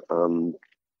or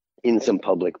in some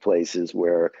public places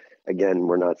where, again,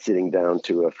 we're not sitting down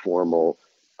to a formal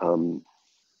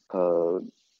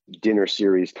dinner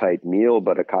series type meal,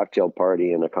 but a cocktail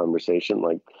party and a conversation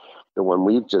like the one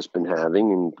we've just been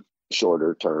having in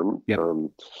shorter term. Yep.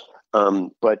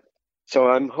 But so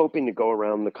I'm hoping to go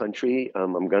around the country.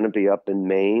 I'm going to be up in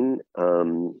Maine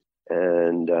and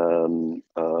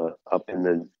up in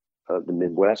the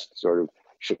Midwest, sort of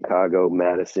Chicago,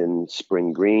 Madison,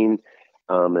 Spring Green,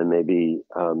 and maybe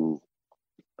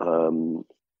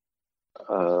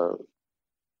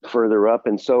further up.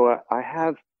 And so I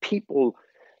have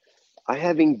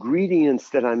ingredients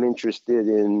that I'm interested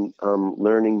in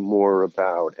learning more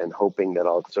about, and hoping that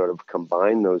I'll sort of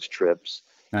combine those trips,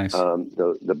 Nice.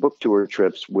 The book tour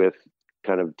trips, with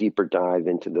kind of deeper dive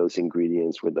into those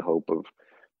ingredients, with the hope of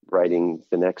writing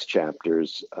the next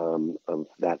chapters of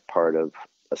that part of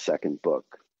a second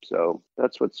book. So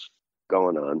that's what's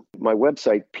going on. My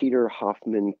website,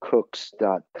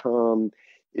 peterhoffmancooks.com,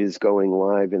 is going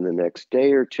live in the next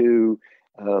day or two.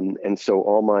 And so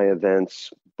all my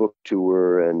events, book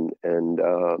tour, and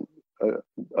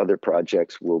other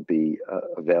projects will be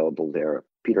available there,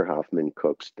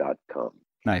 peterhoffmancooks.com.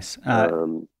 Nice.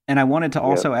 And I wanted to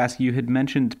also ask, you had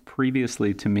mentioned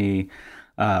previously to me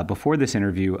before this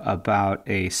interview about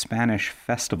a Spanish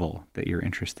festival that you're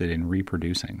interested in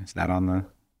reproducing. Is that on the...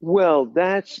 Well,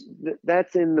 that's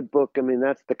in the book. I mean,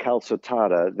 that's the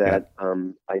calzotada that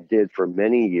I did for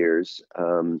many years.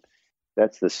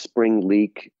 That's the Spring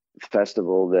Leek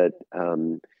Festival that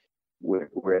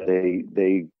where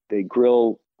they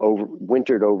grill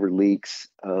wintered over leeks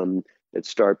that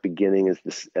start beginning as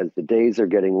the days are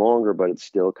getting longer, but it's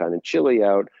still kind of chilly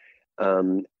out.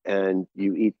 And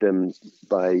you eat them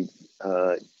by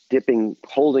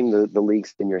holding the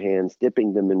leeks in your hands,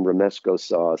 dipping them in romesco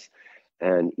sauce,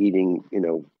 and eating,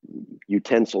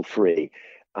 utensil free.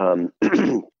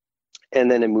 And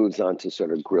then it moves on to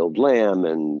sort of grilled lamb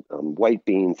and white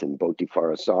beans and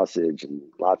botifarra sausage and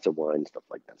lots of wine, stuff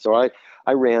like that. So I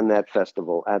ran that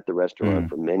festival at the restaurant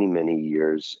for many, many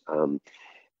years.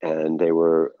 And they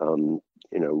were,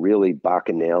 really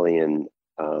bacchanalian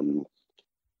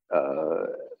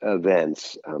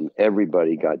events.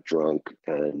 Everybody got drunk,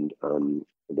 and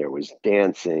there was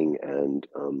dancing, and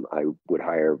I would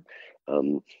hire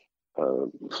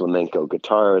flamenco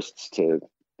guitarists to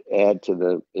add to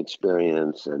the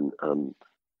experience. And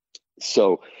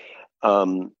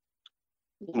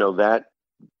that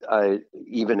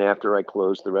even after I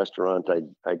closed the restaurant, I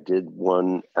did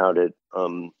one out at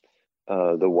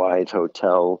the Wyatt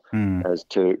Hotel as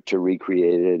to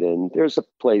recreate it. And there's a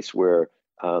place where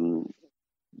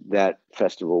that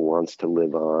festival wants to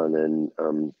live on, and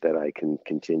that I can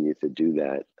continue to do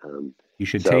that. You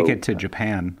should take it to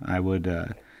Japan. I would,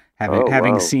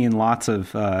 having seen lots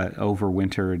of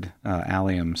overwintered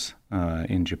alliums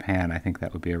in Japan, I think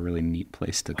that would be a really neat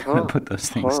place to kind of put those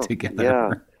things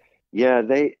together. Yeah.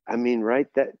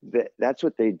 That's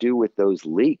what they do with those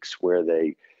leeks, where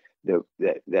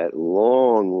that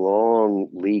long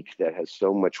leek that has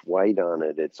so much white on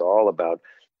it. It's all about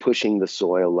pushing the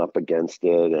soil up against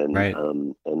it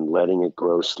and letting it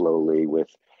grow slowly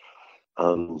with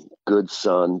good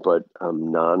sun, but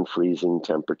non-freezing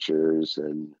temperatures.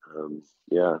 And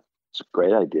it's a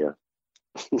great idea.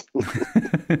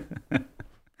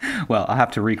 Well, I'll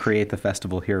have to recreate the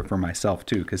festival here for myself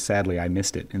too, because sadly I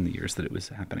missed it in the years that it was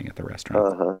happening at the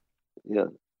restaurant. Yeah.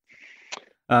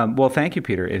 Well, thank you,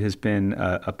 Peter. It has been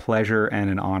a pleasure and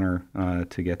an honor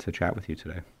to get to chat with you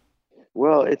today.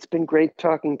 Well, it's been great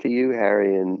talking to you,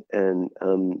 Harry, and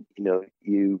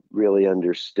you really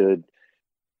understood.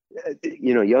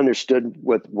 You understood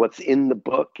what's in the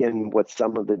book and what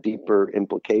some of the deeper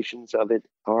implications of it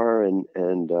are, and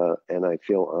I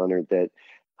feel honored that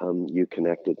you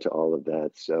connected to all of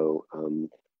that. So,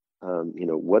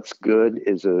 What's Good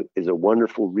is a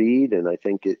wonderful read, and I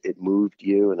think it moved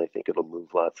you, and I think it'll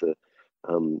move lots of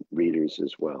readers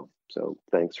as well. So,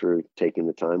 thanks for taking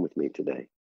the time with me today.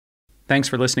 Thanks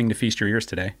for listening to Feast Your Ears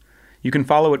today. You can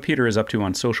follow what Peter is up to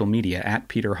on social media at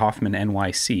Peter Hoffman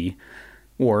NYC,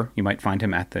 or you might find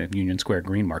him at the Union Square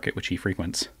Green Market, which he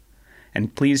frequents.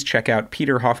 And please check out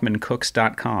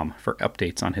peterhoffmancooks.com for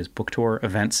updates on his book tour,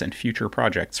 events, and future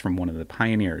projects from one of the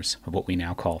pioneers of what we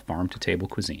now call farm-to-table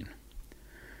cuisine.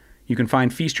 You can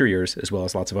find Feast Your Ears, as well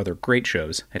as lots of other great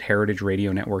shows, at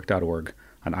heritageradionetwork.org,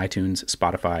 on iTunes,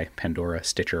 Spotify, Pandora,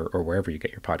 Stitcher, or wherever you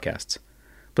get your podcasts.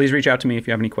 Please reach out to me if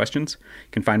you have any questions.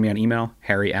 You can find me on email,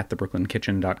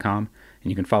 harry@thebrooklynkitchen.com, and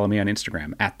you can follow me on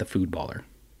Instagram, @thefoodballer.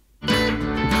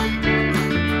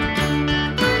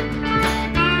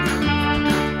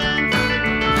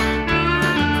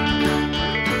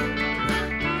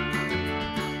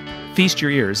 Feast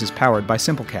Your Ears is powered by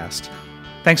Simplecast.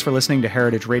 Thanks for listening to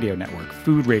Heritage Radio Network,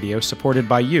 food radio supported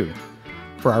by you.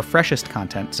 For our freshest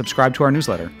content, subscribe to our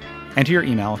newsletter. Enter your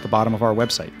email at the bottom of our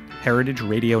website,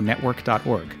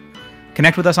 heritageradionetwork.org.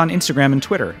 Connect with us on Instagram and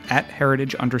Twitter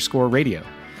 @heritage_radio.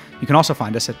 You can also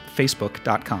find us at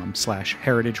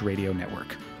facebook.com/Heritage Radio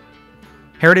Network.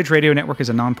 Heritage Radio Network is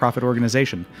a nonprofit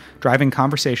organization driving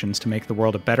conversations to make the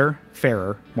world a better,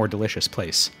 fairer, more delicious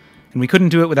place. And we couldn't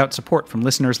do it without support from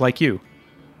listeners like you.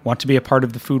 Want to be a part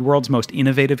of the food world's most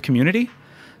innovative community?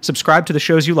 Subscribe to the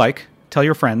shows you like, tell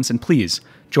your friends, and please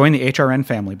join the HRN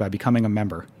family by becoming a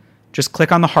member. Just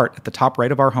click on the heart at the top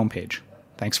right of our homepage.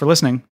 Thanks for listening.